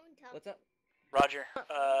 Pinky. What's up? Roger.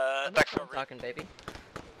 Back for talking, baby.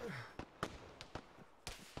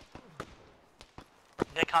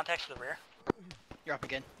 Get contacts to the rear. You're up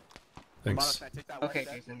again. Thanks. Okay,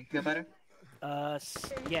 Jason, you feel better?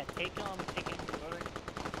 Yeah, take Andrew.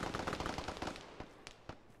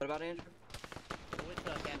 What about Andrew? With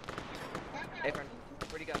Ken. Hey, friend,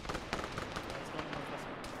 where'd he go?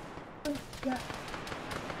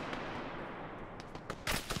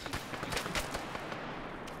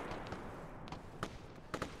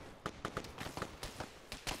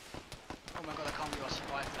 Oh my god, I can't believe I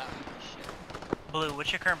survived that. Shit. Blue,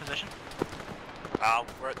 what's your current position?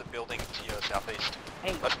 We're at the building to your southeast.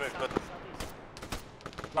 Hey, let's move. Good.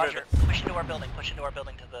 Roger. Push into our building. Push into our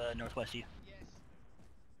building to the northwest of you.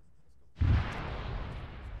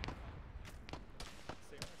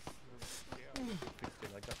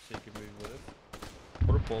 Like that, so you can move with it.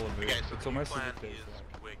 What a ball of move. Okay, so It's the almost as plan if there's is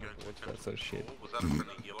like, we're going to what's attempt that shit. Was that a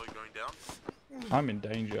friendly yellow going down? I'm in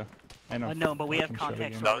danger. And I'm no, but we have fucking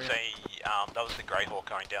context. shutting That in. was the Greyhawk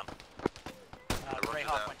going down.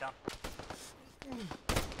 Greyhawk went down.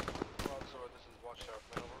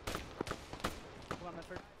 Come on,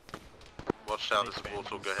 Medford. Watchtower, this is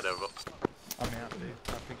Warsaw, go ahead over. I'm out, dude.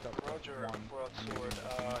 I picked up Roger, one. broadsword.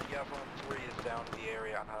 Yeah, front 3 is down in the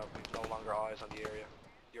area and have no longer eyes on the area.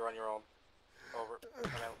 You're on your own. Over.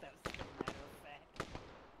 I'm out.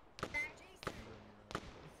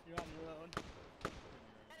 You're on your own.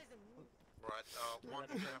 Right, one is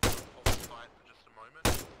going to hold the site for just a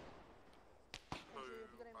moment.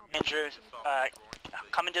 Andrew,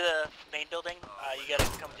 come into the main building. You gotta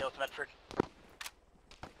come deal with Medford.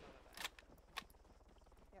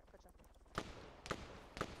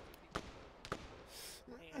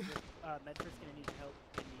 Hey, Andrew, Medford's gonna need your help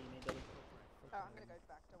in the main building. Oh, I'm gonna go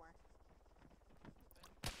back, don't worry.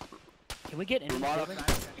 Can we get in the building?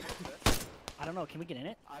 I don't know, can we get in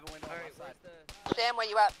it? I have a window on my side. Sam, where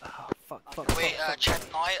you at? Oh, fuck. Wait, Chad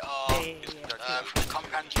and I are, from the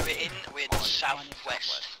compound you were in, we're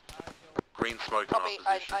southwest. Green smoke in Copy,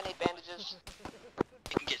 our I position. need bandages.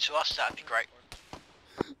 You can get to us, that'd be great.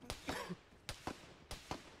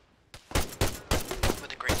 With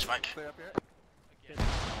the green smoke. Clear up here.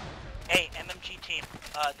 Hey, MMG team,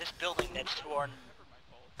 this building next to our...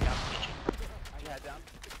 Yeah, down.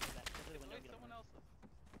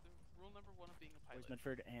 Where's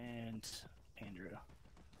Medford and Andrew?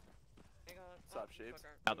 Stop shapes.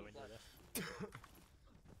 Out the window there.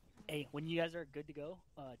 Hey, when you guys are good to go,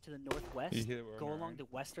 to the northwest, You hear where go I'm along at? the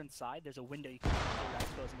western side. There's a window you can without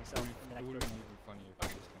exposing yourself in the next It would door. have been funny if I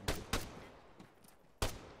just came to.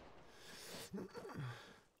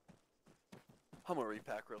 I'm gonna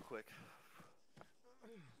repack real quick.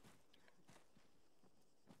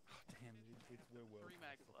 Damn, it's way well.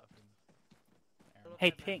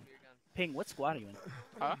 Hey, Ping, what squad are you in?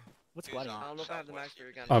 Huh? What squad are you in? I don't know if I have the max for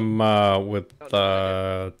your gun. I'm with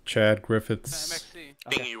Chad Griffiths.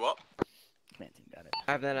 Ping you up. Command team got it.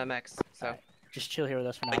 I have that MX, so. Alright, just chill here with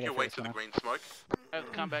us for now. Make your way to the green smoke. I have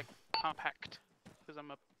the compact, because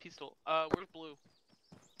I'm a pistol. Where's blue?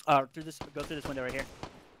 Through this. Go through this window right here.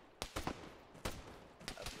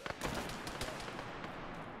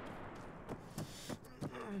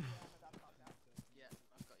 Yeah,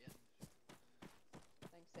 I've got you.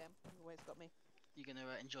 Thanks, Sam. You've always got me. You're gonna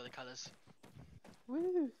enjoy the colours.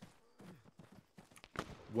 Woo!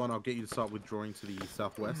 1, I'll get you to start withdrawing to the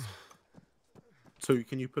southwest. 2,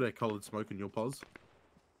 can you put a coloured smoke in your pause?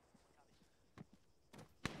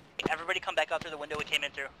 Everybody come back out through the window we came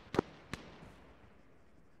in through.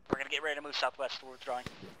 We're gonna get ready to move southwest. We're withdrawing.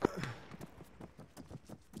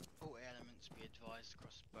 All elements be advised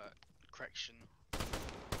across correction.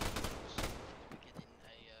 Beginning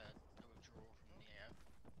a withdrawal from the air.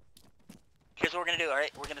 Here's what we're gonna do,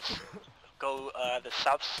 alright? We're gonna go the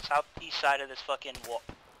southeast side of this fucking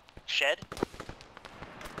shed.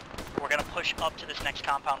 We're gonna push up to this next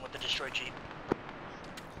compound with the destroyed Jeep.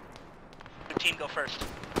 Your team go first.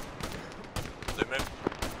 Zoom in.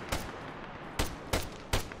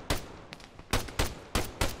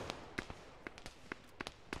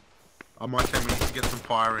 I might say we need to get some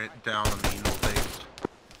fire down on the northeast.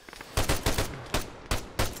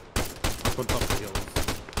 Up on top of the hills.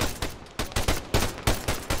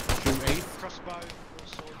 Shoot 8. Crossbow, or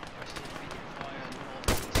sword, requested immediate fire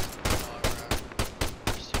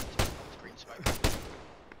northeast are pursuant to green smoke.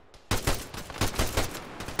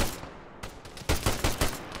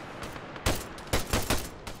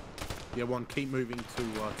 Yeah, 1, keep moving to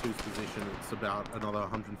 2's position. It's about another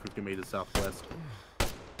 150 meters southwest.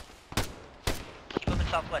 Keep moving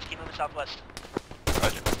southwest, keep moving southwest.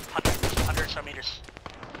 Roger. 100 or so meters.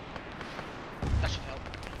 That should help.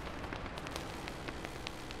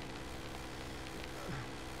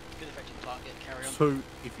 Good effect on target, carry on. 2,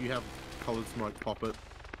 if you have coloured smoke, pop it.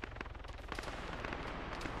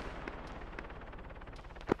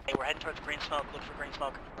 Hey, we're heading towards green smoke. Look for green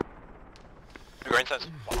smoke. The green sense.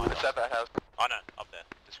 The step that has. Oh no, up there.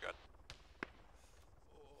 Disregard.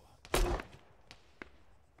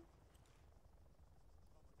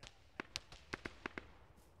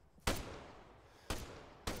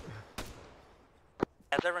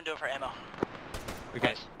 How's everyone doing for ammo?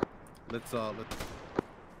 Okay. Let's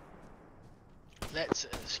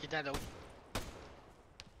skedaddle.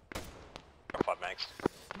 5 max.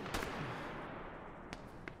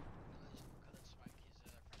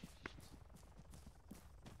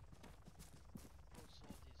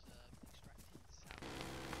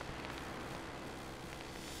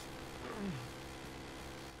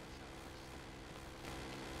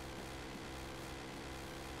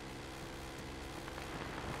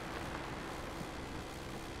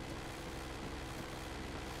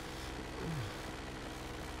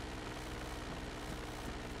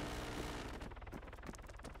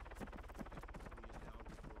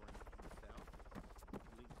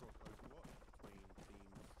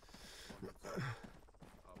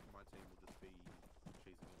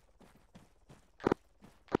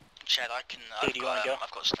 Chad, I can. Dude, you wanna go?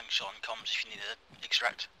 I've got slingshot and comms if you need to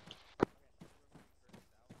extract.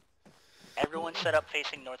 Everyone set up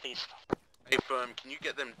facing northeast. Hey Firm, can you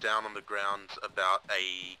get them down on the ground about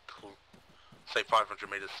say 500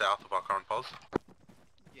 meters south of our current pause?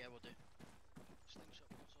 Yeah, we'll do. Slingshot,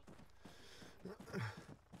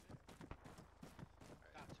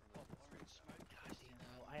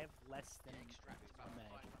 I have less than a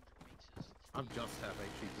mag. I just have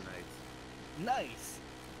HE grenades. Nice!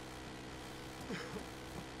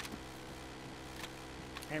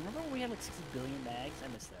 Hey, remember when we had like 60 billion mags? I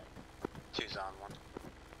missed that. 2's on 1.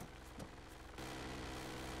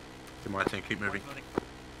 To my team, keep moving.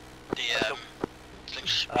 The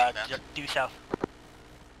slingshot. Due south.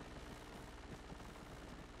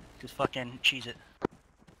 Just fucking cheese it.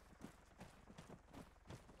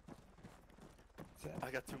 I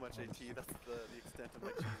got too much AT, that's the extent of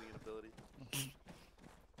my cheesing ability.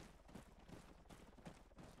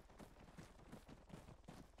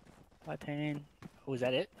 Platane. Oh, is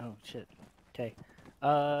that it? Oh, shit. Okay.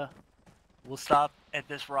 We'll stop at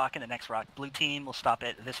this rock and the next rock. Blue team will stop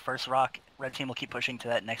at this first rock. Red team will keep pushing to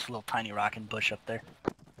that next little tiny rock and bush up there.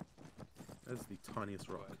 That's the tiniest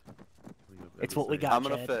rock. It's what we got, I'm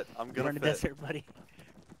gonna Chad. fit. I'm gonna We're in the fit. desert, buddy.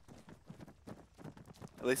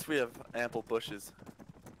 At least we have ample bushes.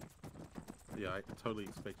 Yeah, I totally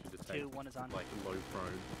expect you to take 2, 1 is on. like a low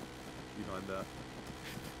prone behind that.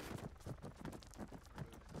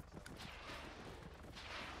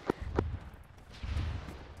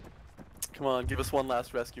 Come on, give us one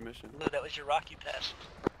last rescue mission. Lou, that was your rock you passed.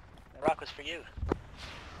 That rock was for you.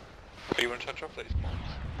 Are you want to touch off these bombs?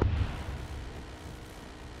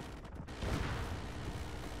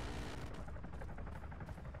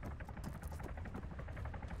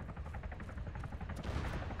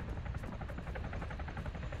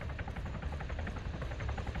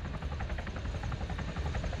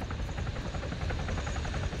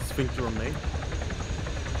 Sphincter on me.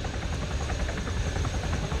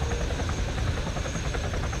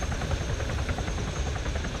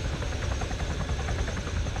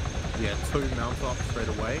 Yeah, 2 mount up straight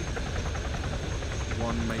away.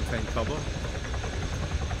 1 maintain cover.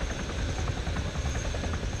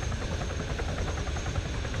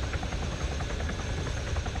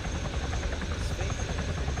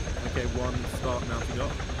 Okay, 1 start mounting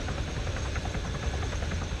up.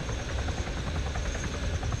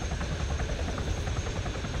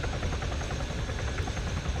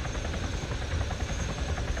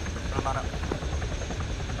 I'm on up.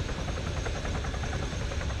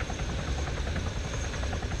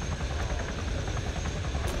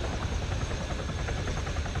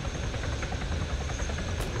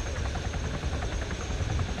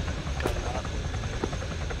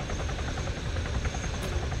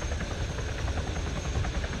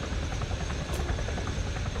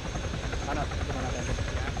 Run up. Run up, Andrew.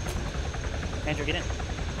 Andrew, get in.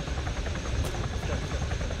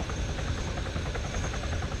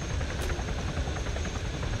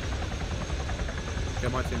 Yeah,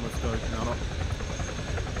 my team, let's go. Mount up.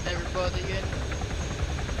 Everybody in.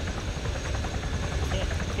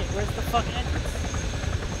 Where's the fucking entrance?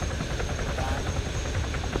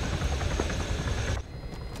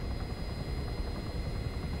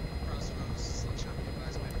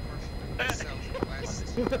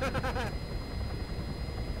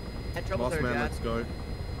 Had trouble Last there, man, Chad. let's go.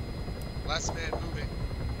 Last man moving.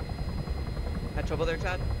 Had trouble there,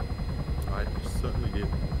 Chad? I certainly did.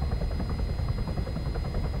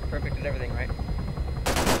 Perfected everything, right?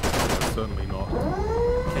 Certainly not.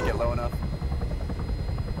 Can't get low enough.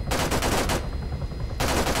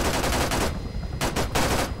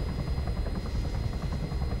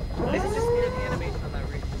 They just near the animation on that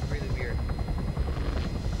was really weird.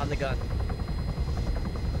 On the gun.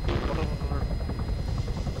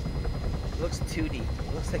 It looks 2D.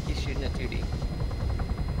 It looks like he's shooting at 2D.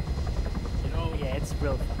 You know, yeah, it's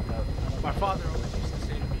real fucked up. My father always used to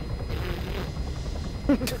say to me.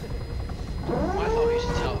 My father used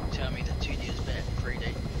to tell me that 2D is better than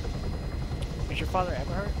 3D. Is your father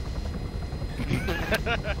ever hurt? He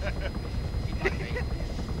might be.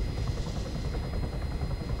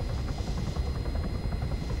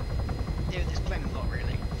 Dude, this playing a lot,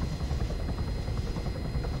 really.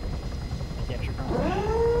 Yeah, sure.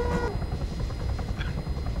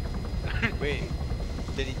 Wait,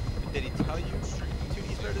 did he tell you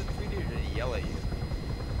 2D's better than 3D, or did he yell at you?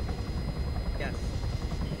 Yes.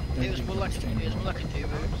 It was more like a do I'm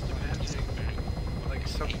just imagining like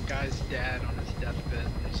some guy's dad on his deathbed,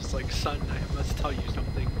 and he's just like, son, I must tell you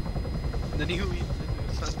something. And then he leaves into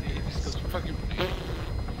his son, and he just goes, fucking.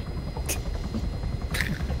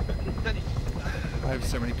 Then he just dies. I have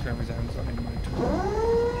so many chromosomes on in my twin.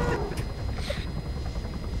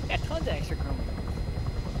 Yeah, tons of extra chromosomes.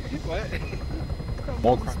 What?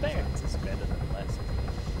 More Chromosomes spare. chromosomes is better than less.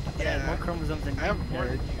 Yeah, more chromosomes than I have you, more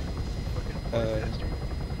than nerd. you. Fucking bastard.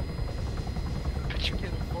 Bet you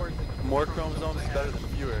can't afford them. More chromosomes is better than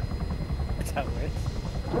fewer. That's how it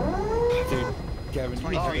works. Dude, Gavin, you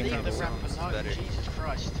 23 need leave the to ramp alone, Jesus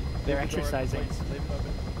Christ. They're exercising. leave it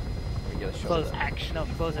open. We get a shot Close. of that. No,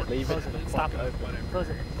 close it. Leave Close it. it. Stop it. Whatever. Close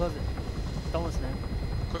it. Close it. Don't listen to him.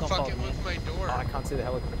 Quit Don't fucking follow me. with my door. Oh, I can't see the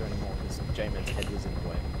helicopter anymore because J-Man's head was in the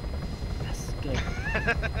way. Yes, good.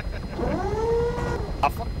 Ah,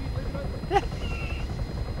 fuck you, leave it open.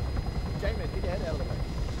 J-Man, get your head out of the way.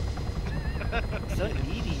 So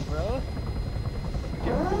needy, bro.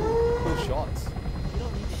 Get cool shots. You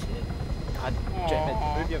don't need shit. God, J-Man,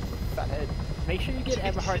 move your fat head. Make sure you get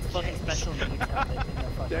Everhart's fucking special needs helmet in the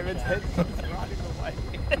fucking J-Man's chat. head's just running away.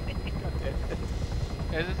 God damn it.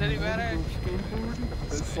 Is this any better?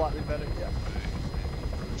 It's slightly better, yeah.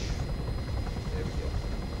 There we go.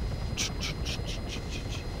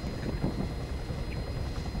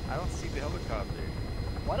 the helicopter.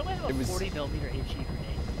 Why do I have a It was- 40mm HE grenade?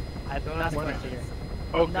 I'm Don't not a ask crit questions. here.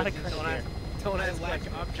 Oh, I'm not a goodness, crit don't here. ask- Don't I ask lack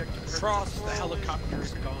questions. object of Cross purpose. The helicopter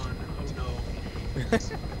is gone. Oh no.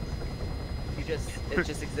 It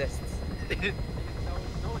just exists. No, it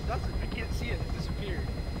doesn't. I can't see it. It disappeared.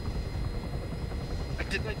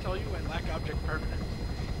 Didn't I tell you I lack object permanence?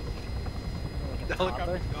 The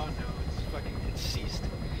helicopter's gone now. It's ceased.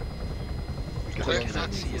 Because I Quit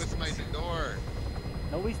cannot see fucking it. with my door.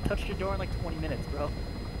 Nobody's touched your door in like 20 minutes, bro.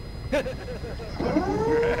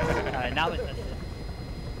 Alright, now they touched it.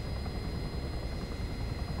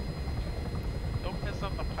 Don't piss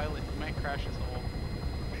off the pilot. He might crash his hole.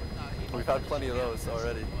 We've had plenty of those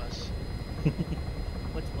already.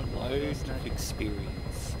 What's one Loads of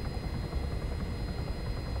experience.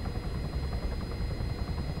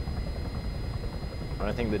 I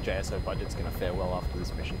don't think the JSO budget's going to fare well after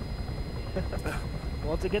this mission.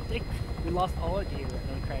 Well, it's a good thing. We lost all our gear and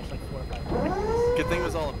then we crashed like 4 or 5 times. Good thing it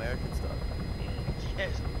was all American stuff. Yeah,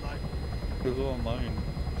 it's like... It was all mine,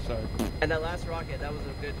 so... And that last rocket, that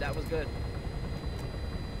was good.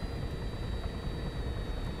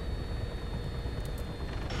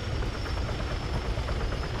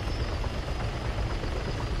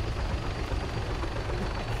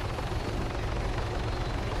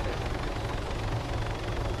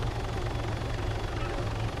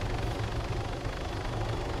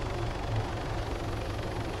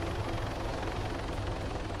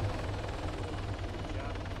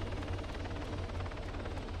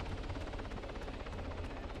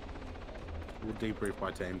 We'll debrief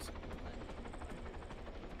by teams.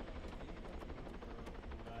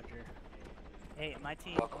 Roger. Hey, my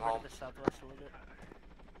team Welcome over home. to the southwest a little bit.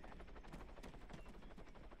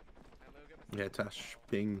 Yeah, Tash,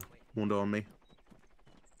 ping, wander on me.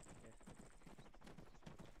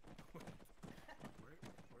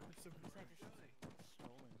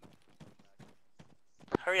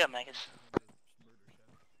 Hurry up, Megas.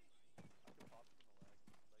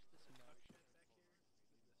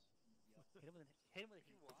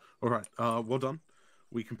 Alright, well done.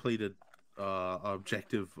 We completed our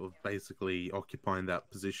objective of basically occupying that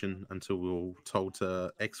position until we were told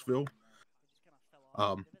to exfil.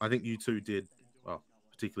 I think you two did, well,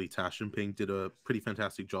 particularly Tash and Ping, did a pretty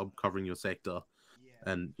fantastic job covering your sector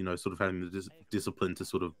and, you know, sort of having the discipline to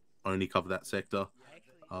sort of only cover that sector.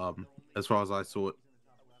 As far as I saw it,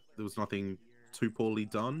 there was nothing too poorly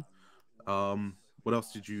done. What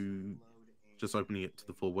else did you, just opening it to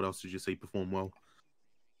the floor, what else did you see perform well?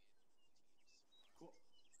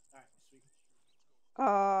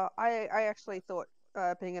 I actually thought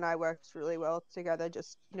Ping and I worked really well together,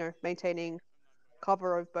 just, you know, maintaining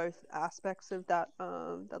cover of both aspects of that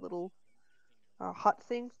that little hut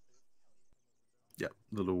thing. Yeah,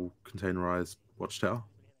 the little containerized watchtower.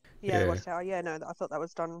 Yeah, Yeah. the watchtower. Yeah, no, I thought that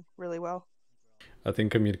was done really well. I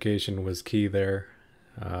think communication was key there.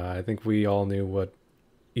 I think we all knew what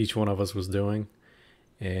each one of us was doing,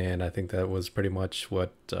 and I think that was pretty much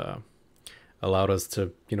what allowed us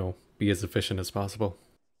to, you know, be as efficient as possible.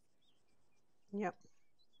 Yep.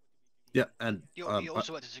 Yeah, and You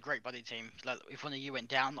also worked as a great buddy team. Like, if one of you went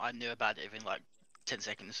down, I knew about it within like 10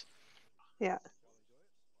 seconds. Yeah.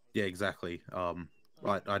 yeah, exactly. I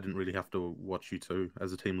didn't really have to watch you two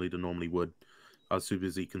as a team leader normally would. I was too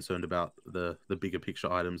busy concerned about the bigger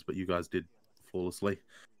picture items, but you guys did flawlessly.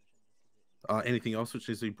 Anything else which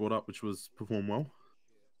needs to be brought up, which was performed well?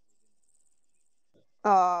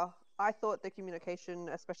 I thought the communication,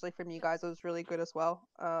 especially from you guys, was really good as well.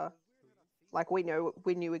 Like we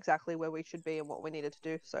knew exactly where we should be and what we needed to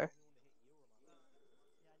do. So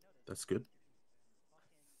That's good.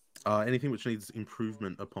 Anything which needs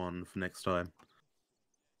improvement upon for next time?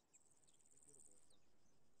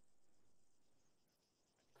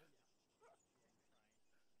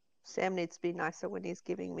 Sam needs to be nicer when he's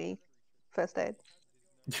giving me first aid.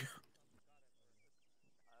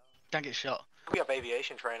 Don't get shot. We have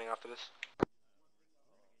aviation training after this.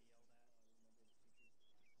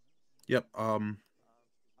 Yep.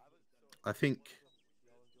 I think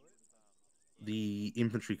the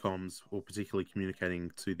infantry comms, or particularly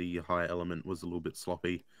communicating to the higher element, was a little bit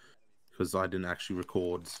sloppy because I didn't actually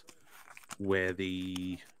record where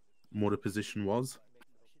the mortar position was.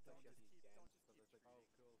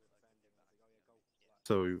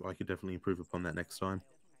 So I could definitely improve upon that next time.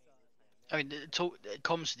 I mean, the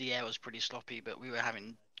comms to the air was pretty sloppy, but we were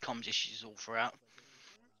having comms issues all throughout.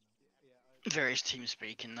 Various teams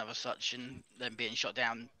speak and other such, and then being shot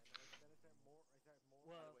down.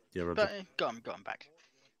 Yeah, Roger. But go on back.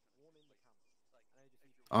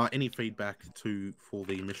 Any feedback for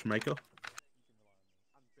the mission maker?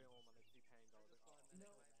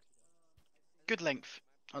 Good length.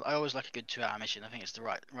 I always like a good 2-hour mission. I think it's the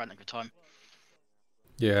right length of time.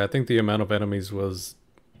 Yeah, I think the amount of enemies was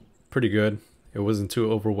pretty good. It wasn't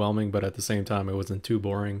too overwhelming, but at the same time, it wasn't too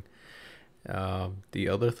boring. The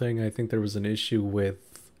other thing, I think there was an issue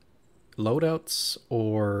with loadouts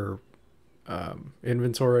or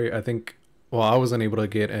inventory. I think, well, I wasn't able to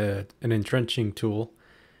get an entrenching tool.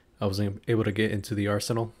 I wasn't able to get into the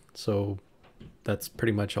arsenal, so that's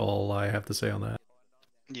pretty much all I have to say on that.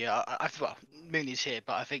 Yeah, well, Mooney's here,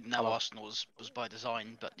 but I think no Arsenal was by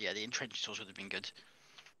design. But yeah, the entrenching tools would have been good.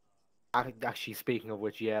 Actually, speaking of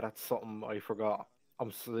which, yeah, that's something I forgot.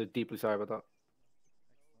 I'm so deeply sorry about that.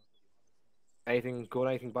 Anything good,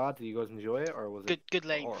 anything bad? Did you guys enjoy it, or was it good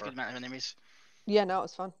length, good amount of enemies? Yeah, no, it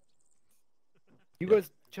was fun. You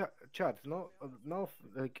guys, Chad,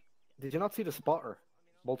 like, did you not see the spotter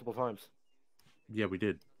multiple times? Yeah, we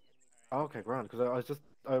did. Okay, grand. Because I was just,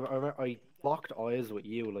 I locked eyes with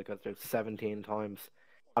you like about 17 times,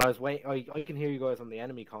 and I was waiting. I can hear you guys on the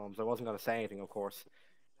enemy comms. I wasn't gonna say anything, of course,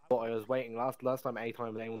 but I was waiting. Last time, 8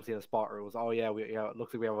 times anyone seen a spotter, it was, oh yeah, it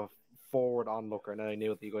looks like we have a forward onlooker, and then I knew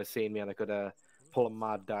that you guys seen me, and I could pull a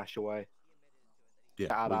mad dash away. Yeah,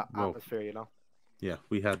 To add that atmosphere, you know. Yeah,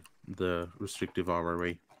 we had the restrictive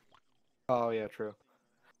RRE. Oh yeah, true.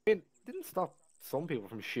 I mean, it didn't stop some people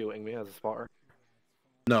from shooting me as a spotter.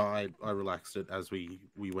 No, I relaxed it as we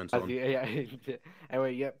went on. Yeah.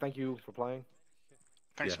 Anyway, yeah, thank you for playing.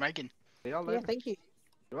 Thanks, Megan. Yeah, thank you.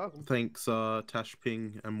 You're welcome. Thanks, Tash,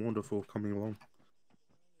 Ping, and Wanda for coming along.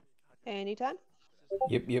 Anytime.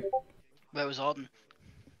 Yep. Where was Arden?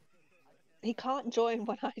 He can't join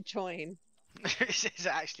when I join. Is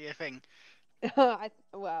that actually a thing?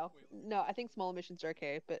 Well, no, I think small missions are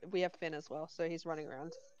okay, but we have Finn as well, so he's running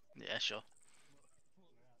around. Yeah, sure.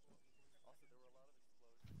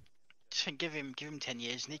 Just give him 10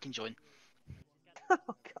 years and he can join. Oh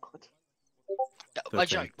god. I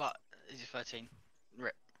joke, but he's 13.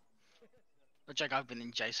 Rip. I joke, I've been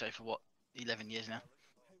in JSO for what, 11 years now.